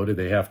flexibility.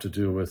 They have to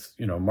do with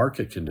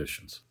market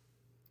conditions.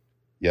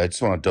 Yeah, I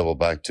just want to double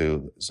back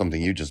to something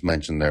you just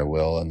mentioned there,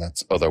 Will, and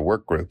that's other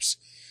work groups.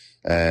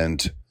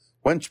 And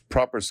when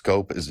proper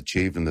scope is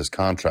achieved in this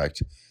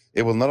contract,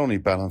 it will not only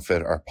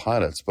benefit our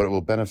pilots, but it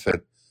will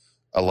benefit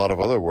a lot of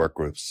other work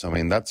groups. I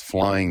mean, that's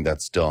flying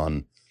that's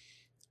done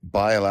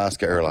by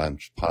Alaska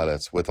Airlines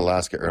pilots with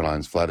Alaska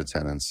Airlines flight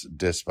attendants,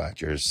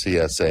 dispatchers,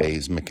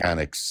 CSAs,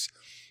 mechanics,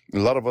 a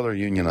lot of other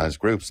unionized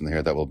groups in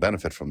here that will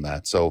benefit from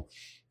that. So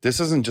this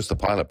isn't just a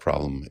pilot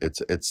problem.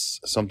 It's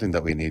something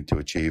that we need to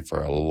achieve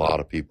for a lot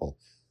of people.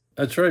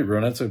 That's right,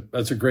 Ron.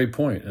 That's a great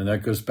point. And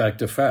that goes back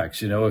to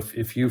facts.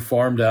 If you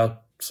farmed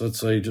out, so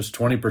let's say just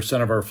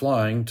 20% of our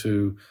flying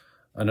to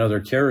another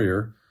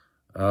carrier,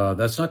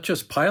 that's not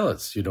just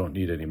pilots you don't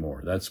need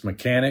anymore. That's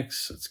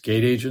mechanics, it's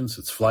gate agents,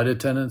 it's flight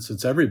attendants,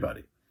 it's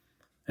everybody.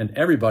 And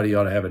everybody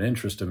ought to have an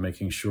interest in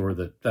making sure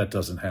that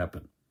doesn't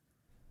happen.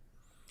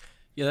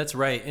 Yeah, that's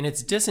right. And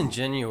it's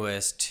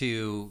disingenuous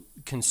to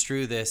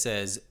construe this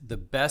as the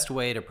best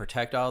way to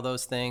protect all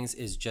those things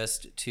is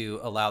just to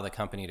allow the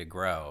company to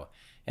grow.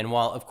 And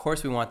while, of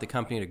course, we want the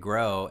company to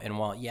grow, and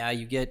while,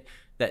 you get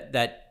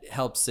that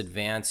helps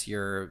advance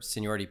your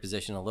seniority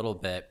position a little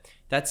bit,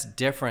 that's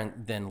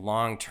different than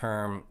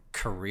long-term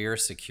career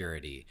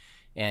security.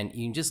 And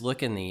you can just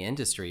look in the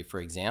industry for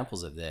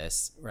examples of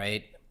this,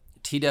 right?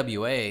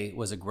 TWA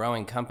was a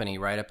growing company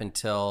right up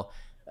until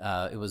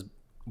it was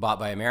bought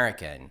by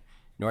American.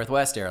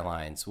 Northwest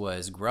Airlines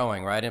was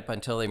growing right up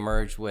until they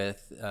merged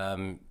with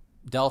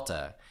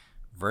Delta.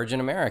 Virgin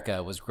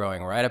America was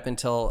growing right up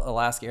until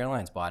Alaska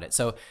Airlines bought it.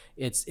 So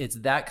it's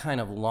that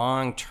kind of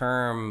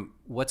long-term,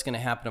 what's going to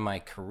happen to my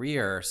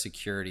career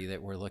security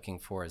that we're looking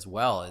for as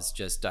well. Is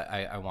just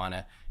I want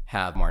to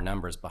have more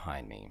numbers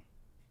behind me.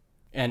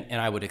 And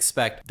I would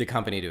expect the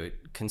company to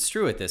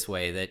construe it this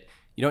way, that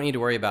you don't need to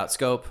worry about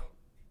scope.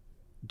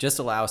 Just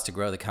allow us to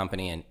grow the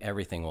company and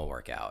everything will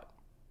work out.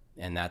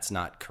 And that's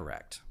not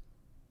correct.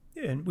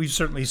 And we've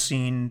certainly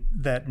seen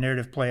that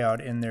narrative play out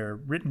in their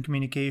written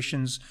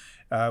communications.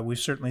 We've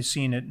certainly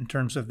seen it in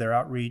terms of their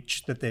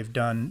outreach that they've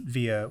done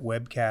via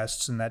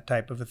webcasts and that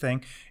type of a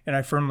thing. And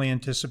I firmly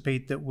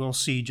anticipate that we'll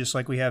see, just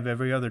like we have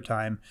every other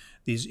time,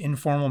 these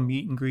informal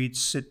meet and greets,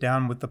 sit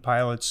down with the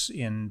pilots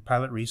in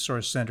pilot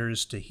resource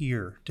centers to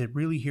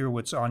really hear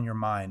what's on your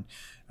mind.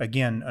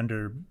 Again,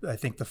 under, I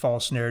think, the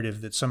false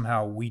narrative that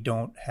somehow we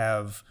don't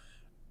have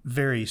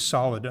very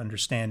solid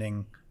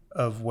understanding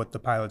of what the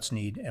pilots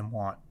need and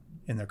want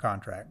in their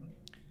contract.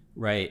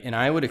 Right. And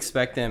I would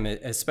expect them,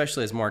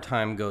 especially as more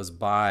time goes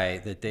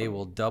by, that they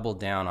will double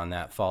down on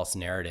that false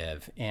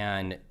narrative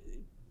and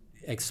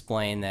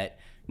explain that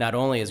not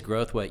only is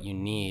growth what you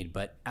need,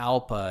 but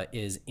ALPA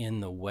is in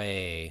the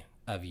way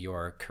of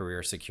your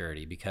career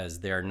security because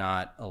they're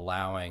not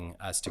allowing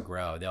us to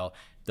grow.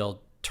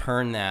 They'll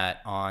turn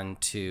that on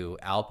to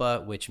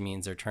ALPA, which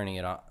means they're turning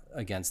it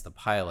against the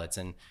pilots,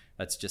 and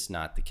that's just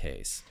not the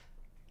case.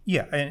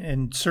 Yeah,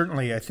 and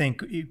certainly I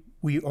think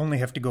we only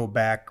have to go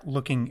back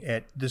looking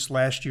at this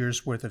last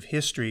year's worth of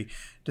history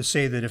to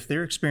say that if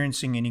they're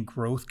experiencing any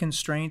growth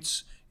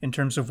constraints in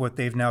terms of what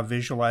they've now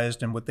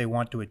visualized and what they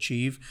want to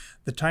achieve,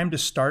 the time to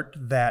start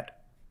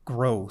that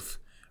growth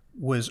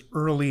was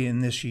early in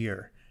this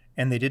year.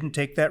 And they didn't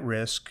take that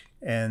risk,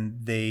 and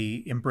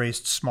they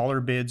embraced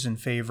smaller bids in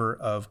favor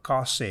of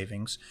cost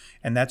savings.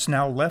 And that's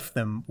now left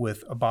them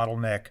with a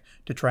bottleneck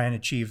to try and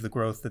achieve the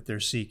growth that they're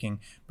seeking.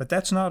 But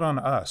that's not on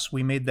us.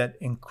 We made that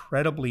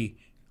incredibly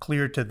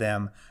clear to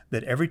them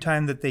that every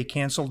time that they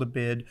canceled a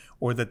bid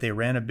or that they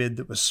ran a bid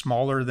that was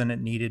smaller than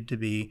it needed to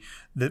be,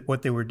 that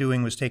what they were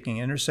doing was taking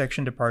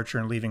intersection departure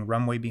and leaving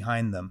runway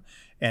behind them.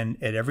 And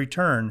at every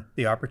turn,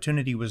 the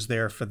opportunity was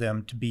there for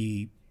them to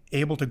be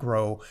able to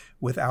grow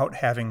without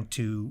having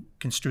to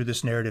construe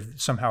this narrative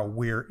that somehow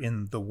we're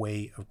in the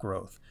way of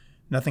growth.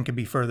 Nothing could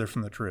be further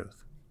from the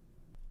truth.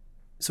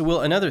 So,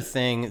 Will, another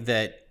thing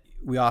that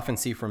we often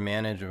see from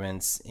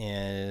managements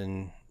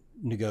in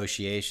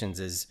negotiations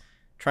is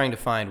trying to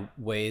find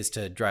ways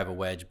to drive a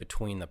wedge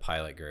between the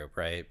pilot group,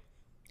 right?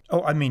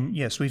 Oh, I mean,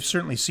 yes, we've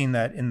certainly seen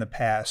that in the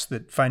past,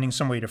 that finding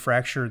some way to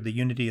fracture the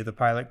unity of the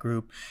pilot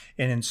group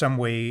and in some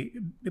way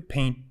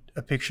paint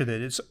a picture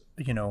that it's,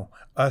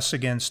 us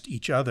against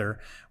each other,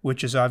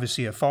 which is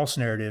obviously a false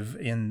narrative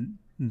in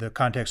the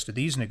context of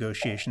these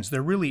negotiations.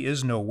 There really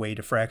is no way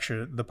to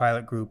fracture the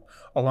pilot group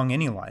along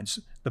any lines.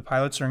 The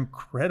pilots are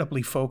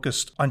incredibly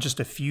focused on just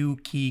a few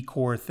key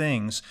core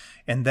things,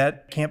 and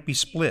that can't be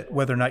split,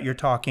 whether or not you're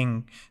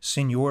talking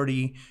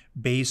seniority,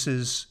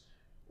 bases,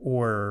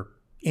 or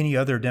any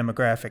other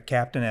demographic,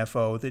 Captain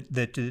FO,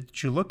 that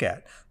you look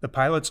at. The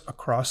pilots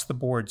across the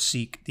board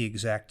seek the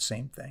exact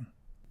same thing.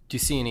 Do you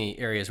see any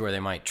areas where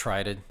they might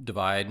try to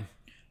divide?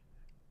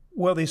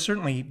 Well, they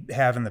certainly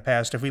have in the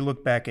past. If we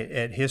look back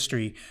at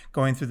history,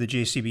 going through the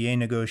JCBA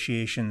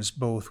negotiations,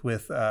 both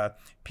with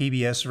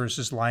PBS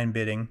versus line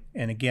bidding,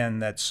 and again,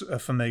 that's a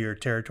familiar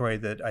territory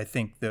that I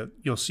think that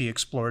you'll see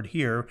explored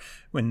here,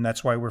 and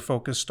that's why we're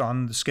focused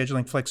on the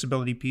scheduling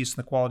flexibility piece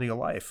and the quality of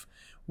life.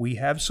 We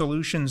have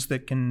solutions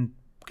that can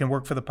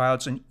work for the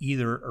pilots in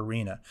either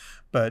arena.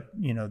 But,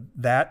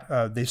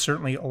 they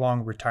certainly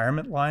along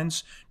retirement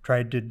lines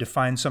tried to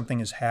define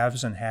something as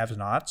haves and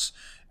have-nots.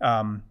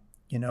 And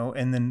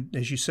then,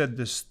 as you said,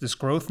 this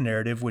growth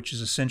narrative, which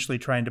is essentially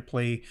trying to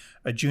play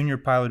a junior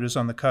pilot who's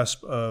on the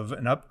cusp of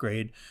an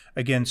upgrade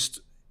against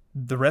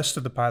the rest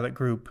of the pilot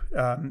group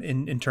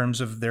in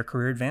terms of their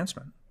career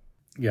advancement.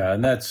 Yeah,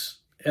 and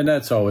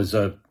that's always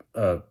a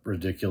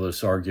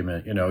ridiculous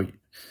argument.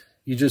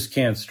 You just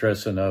can't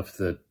stress enough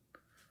that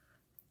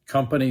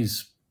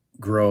companies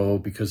grow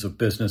because of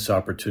business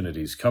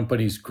opportunities.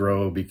 Companies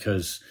grow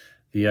because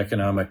the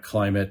economic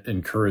climate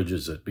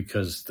encourages it,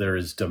 because there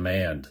is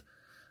demand.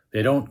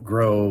 They don't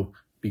grow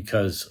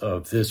because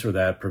of this or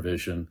that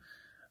provision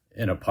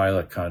in a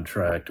pilot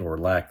contract or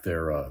lack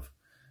thereof.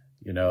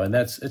 And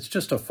it's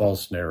just a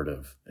false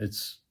narrative.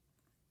 It's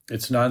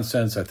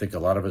nonsense. I think a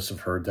lot of us have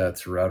heard that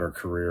throughout our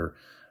career.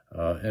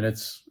 And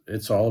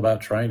it's all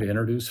about trying to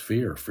introduce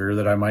fear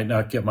that I might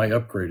not get my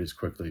upgrade as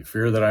quickly,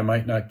 fear that I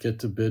might not get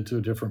to bid to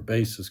a different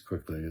base as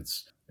quickly.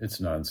 It's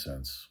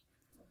nonsense.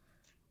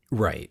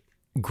 Right.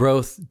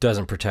 Growth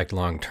doesn't protect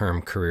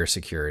long-term career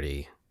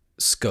security.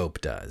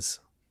 Scope does.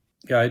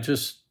 Yeah, I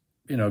just,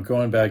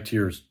 going back to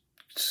your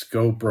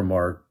scope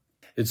remark,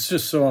 it's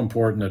just so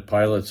important that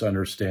pilots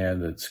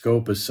understand that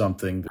scope is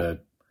something that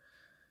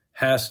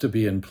has to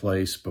be in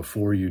place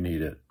before you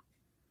need it.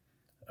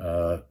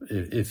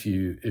 If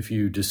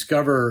you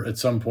discover at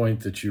some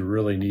point that you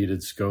really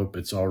needed scope,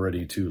 it's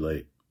already too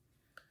late.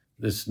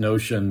 This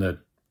notion that,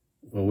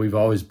 well, we've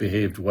always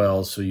behaved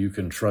well, so you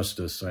can trust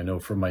us, I know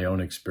from my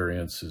own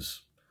experience,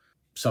 is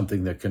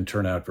something that can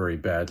turn out very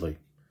badly.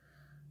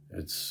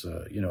 It's,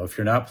 if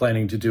you're not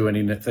planning to do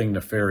anything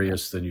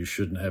nefarious, then you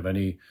shouldn't have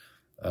any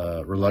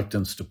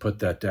reluctance to put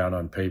that down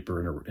on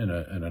paper in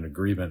an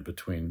agreement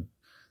between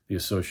the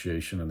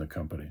association and the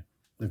company.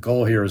 The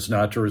goal here is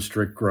not to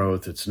restrict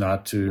growth. It's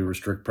not to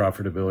restrict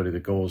profitability. The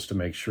goal is to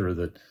make sure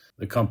that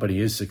the company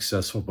is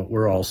successful, but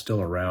we're all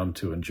still around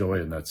to enjoy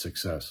in that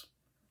success.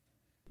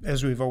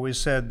 As we've always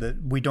said,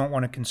 that we don't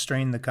want to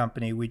constrain the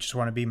company. We just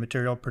want to be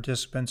material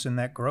participants in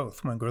that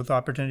growth. When growth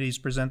opportunities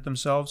present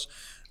themselves,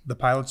 the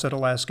pilots at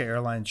Alaska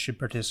Airlines should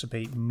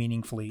participate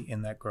meaningfully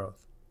in that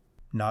growth,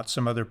 not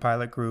some other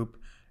pilot group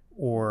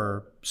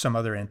or some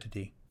other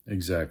entity.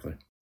 Exactly.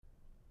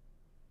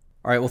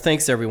 All right. Well,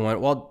 thanks, everyone.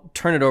 Well, I'll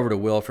turn it over to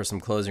Will for some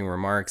closing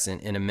remarks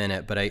in a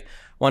minute, but I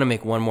want to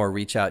make one more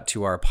reach out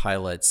to our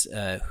pilots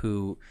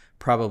who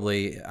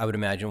probably, I would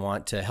imagine,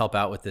 want to help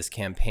out with this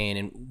campaign.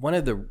 And one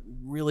of the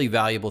really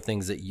valuable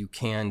things that you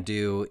can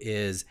do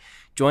is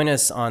join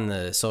us on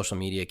the social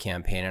media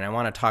campaign. And I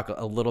want to talk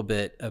a little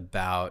bit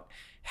about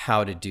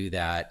how to do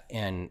that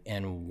and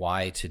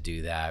why to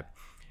do that.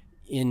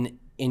 In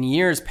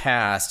years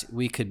past,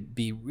 we could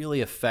be really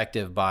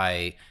effective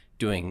by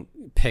doing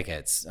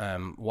pickets.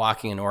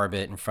 Walking in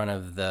orbit in front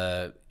of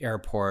the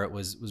airport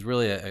was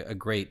really a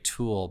great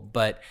tool.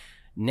 But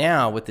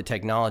now with the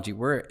technology,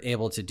 we're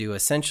able to do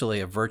essentially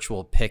a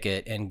virtual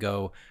picket and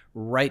go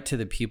right to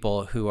the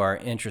people who are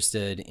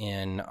interested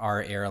in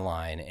our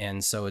airline.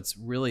 And so it's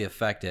really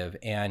effective.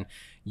 And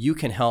you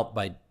can help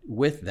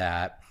with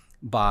that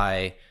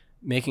by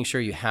making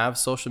sure you have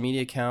social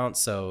media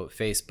accounts. So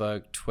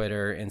Facebook,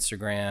 Twitter,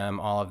 Instagram,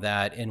 all of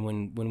that. And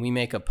when we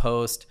make a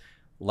post,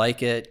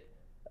 like it,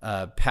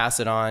 pass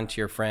it on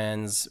to your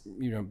friends,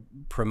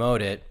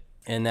 promote it,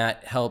 and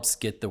that helps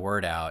get the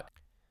word out.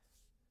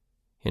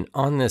 And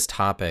on this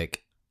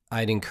topic,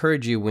 I'd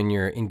encourage you, when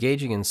you're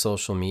engaging in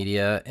social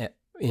media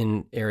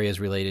in areas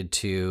related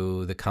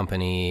to the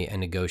company and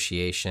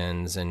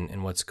negotiations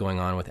and what's going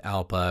on with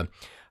ALPA,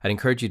 I'd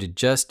encourage you to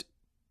just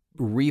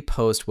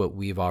repost what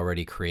we've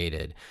already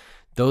created.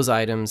 Those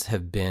items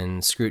have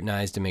been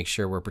scrutinized to make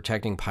sure we're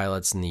protecting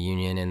pilots in the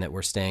union and that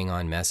we're staying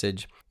on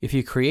message. If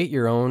you create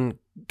your own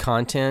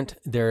content,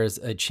 there's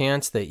a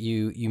chance that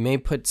you may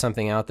put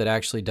something out that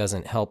actually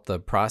doesn't help the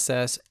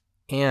process,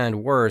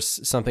 and worse,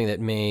 something that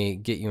may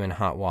get you in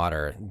hot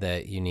water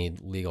that you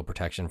need legal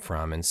protection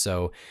from. And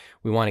so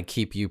we want to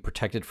keep you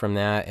protected from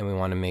that, and we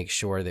want to make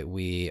sure that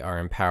we are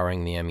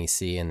empowering the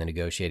MEC and the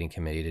negotiating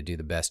committee to do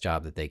the best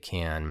job that they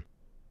can.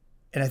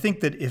 And I think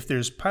that if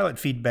there's pilot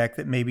feedback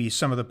that maybe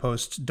some of the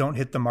posts don't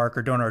hit the mark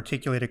or don't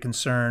articulate a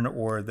concern,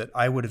 or that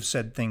I would have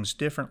said things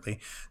differently,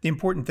 the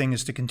important thing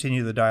is to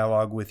continue the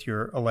dialogue with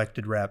your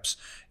elected reps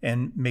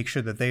and make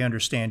sure that they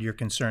understand your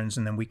concerns,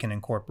 and then we can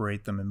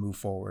incorporate them and move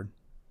forward.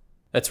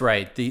 That's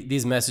right.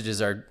 These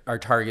messages are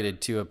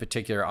targeted to a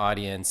particular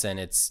audience, and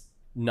it's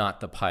not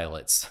the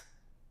pilots.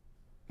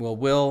 Well,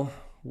 Will,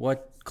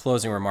 what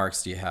closing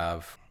remarks do you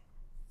have?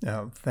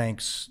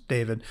 Thanks,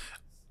 David.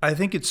 I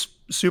think it's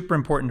super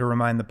important to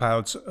remind the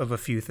pilots of a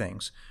few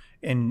things.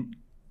 And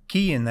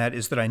key in that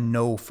is that I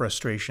know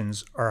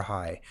frustrations are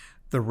high.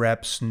 The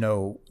reps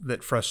know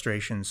that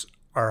frustrations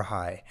are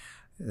high.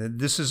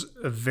 This is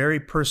a very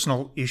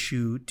personal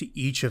issue to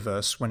each of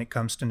us when it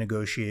comes to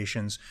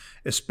negotiations,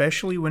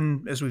 especially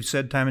when, as we've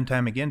said time and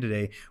time again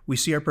today, we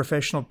see our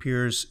professional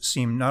peers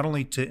seem not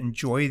only to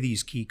enjoy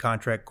these key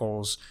contract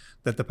goals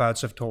that the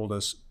pilots have told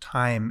us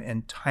time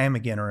and time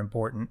again are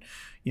important,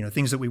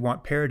 things that we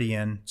want parity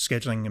in,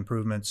 scheduling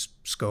improvements,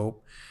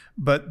 scope,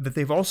 but that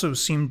they've also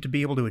seemed to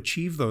be able to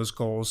achieve those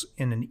goals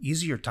in an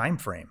easier time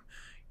frame.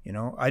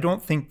 I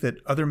don't think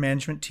that other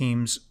management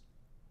teams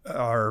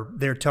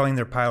they're telling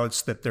their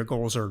pilots that their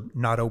goals are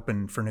not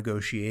open for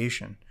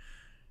negotiation.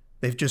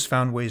 They've just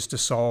found ways to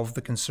solve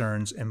the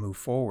concerns and move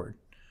forward,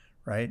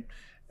 right?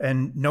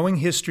 And knowing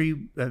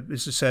history,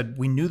 as I said,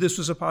 we knew this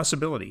was a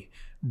possibility,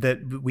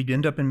 that we'd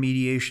end up in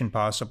mediation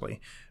possibly,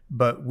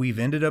 but we've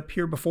ended up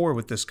here before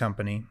with this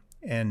company.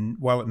 And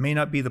while it may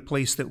not be the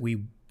place that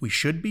we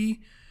should be,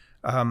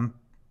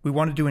 we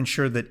wanted to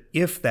ensure that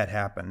if that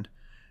happened,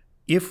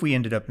 if we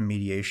ended up in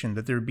mediation,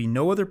 that there would be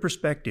no other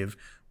perspective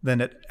than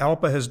that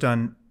ALPA has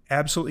done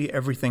absolutely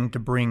everything to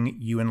bring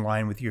you in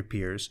line with your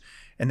peers,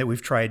 and that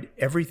we've tried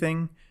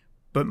everything,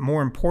 but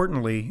more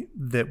importantly,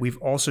 that we've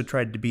also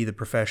tried to be the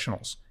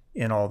professionals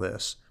in all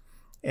this.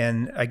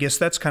 And I guess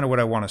that's kind of what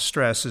I want to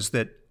stress, is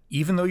that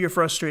even though you're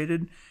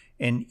frustrated,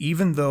 and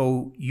even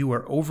though you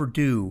are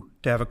overdue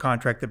to have a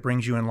contract that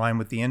brings you in line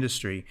with the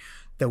industry,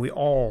 that we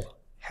all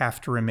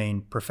have to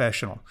remain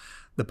professional.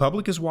 The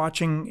public is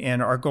watching,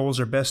 and our goals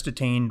are best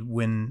attained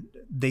when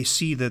they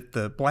see that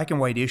the black and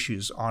white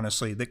issues,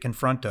 honestly, that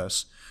confront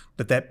us,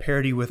 that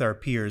parity with our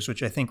peers,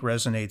 which I think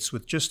resonates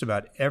with just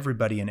about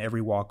everybody in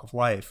every walk of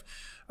life,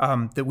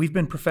 that we've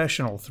been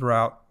professional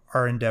throughout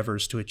our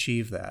endeavors to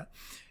achieve that.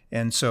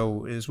 And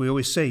so, as we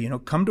always say,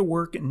 come to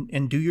work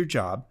and do your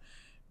job,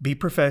 be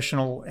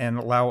professional, and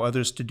allow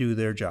others to do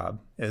their job,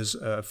 as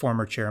a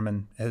former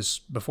chairman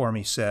has before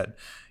me said.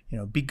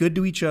 Be good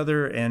to each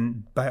other,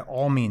 and by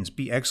all means,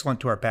 be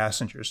excellent to our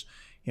passengers.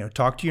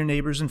 Talk to your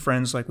neighbors and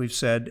friends, like we've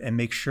said, and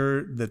make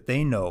sure that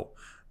they know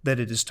that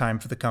it is time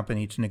for the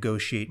company to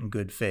negotiate in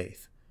good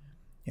faith.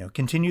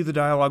 Continue the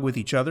dialogue with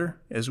each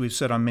other, as we've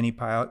said on many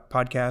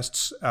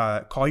podcasts.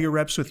 Call your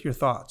reps with your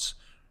thoughts,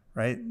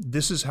 right?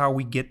 This is how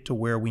we get to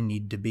where we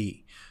need to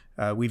be.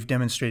 We've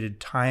demonstrated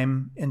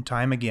time and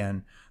time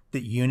again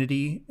that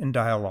unity and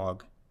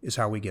dialogue is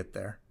how we get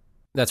there.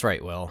 That's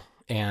right, Will.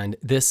 And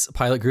this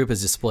pilot group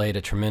has displayed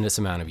a tremendous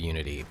amount of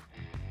unity.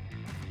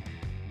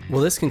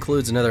 Well, this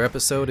concludes another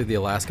episode of the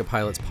Alaska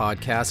Pilots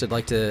Podcast. I'd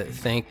like to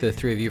thank the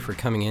three of you for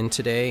coming in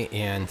today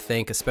and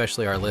thank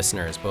especially our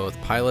listeners, both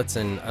pilots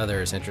and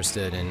others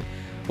interested in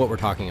what we're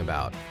talking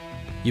about.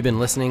 You've been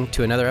listening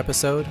to another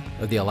episode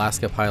of the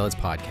Alaska Pilots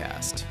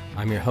Podcast.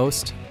 I'm your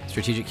host,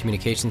 Strategic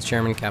Communications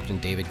Chairman, Captain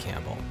David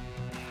Campbell.